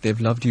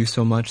 They've loved you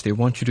so much. They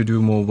want you to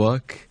do more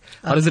work.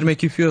 How does it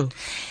make you feel?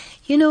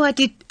 you know what,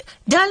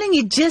 darling,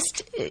 it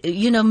just,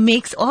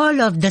 makes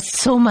all of this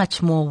so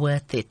much more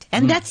worth it.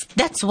 And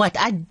that's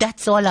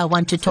all I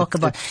want to talk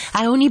about.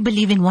 I only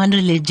believe in one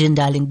religion,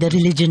 darling, the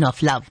religion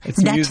of love. It's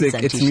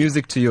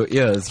music to your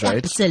ears,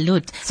 right?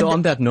 Absolute. So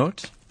on that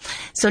note,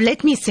 so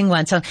let me sing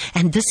one song.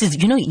 And this is,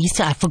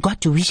 Easter, I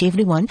forgot to wish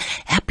everyone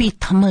happy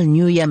Tamil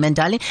New Year, man,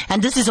 darling.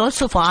 And this is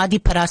also for Adi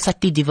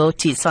Parasati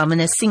devotees. So I'm going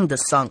to sing the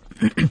song.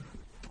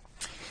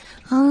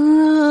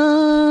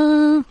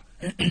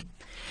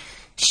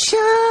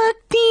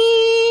 Shakti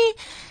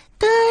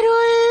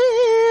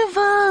Tarulvai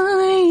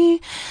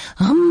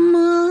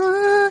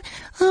Amma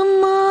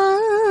Amma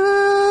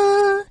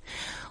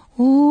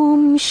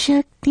Om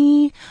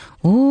Shakti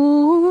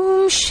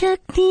Amma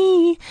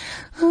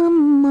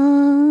Amma.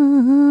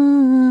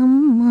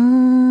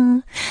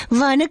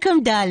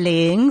 Vanakkam,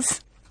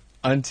 darlings.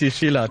 Aunty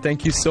Sheila,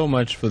 thank you so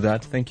much for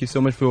that. Thank you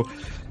so much for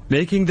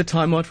making the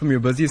time out from your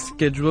busy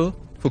schedule,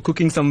 for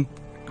cooking some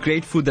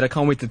great food that I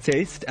can't wait to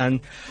taste, and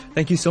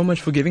thank you so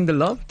much for giving the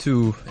love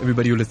to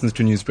everybody who listens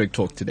to Newsbreak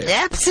Talk today.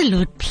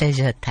 Absolute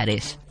pleasure,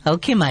 Taresh.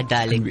 Okay, my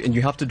darling. And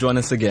you have to join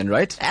us again,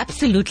 right?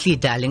 Absolutely,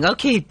 darling.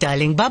 Okay,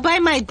 darling. Bye-bye,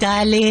 my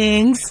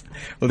darlings.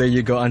 Well, there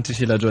you go. Aunty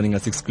Sheila joining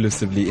us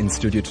exclusively in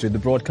studio today. The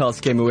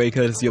broadcast came away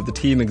courtesy of the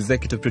team,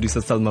 executive producer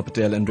Salma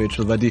Patel and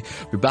Rachel Vadi.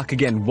 We're back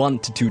again 1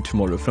 to 2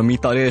 tomorrow. From me,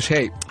 Taresh,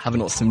 hey, have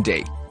an awesome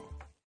day.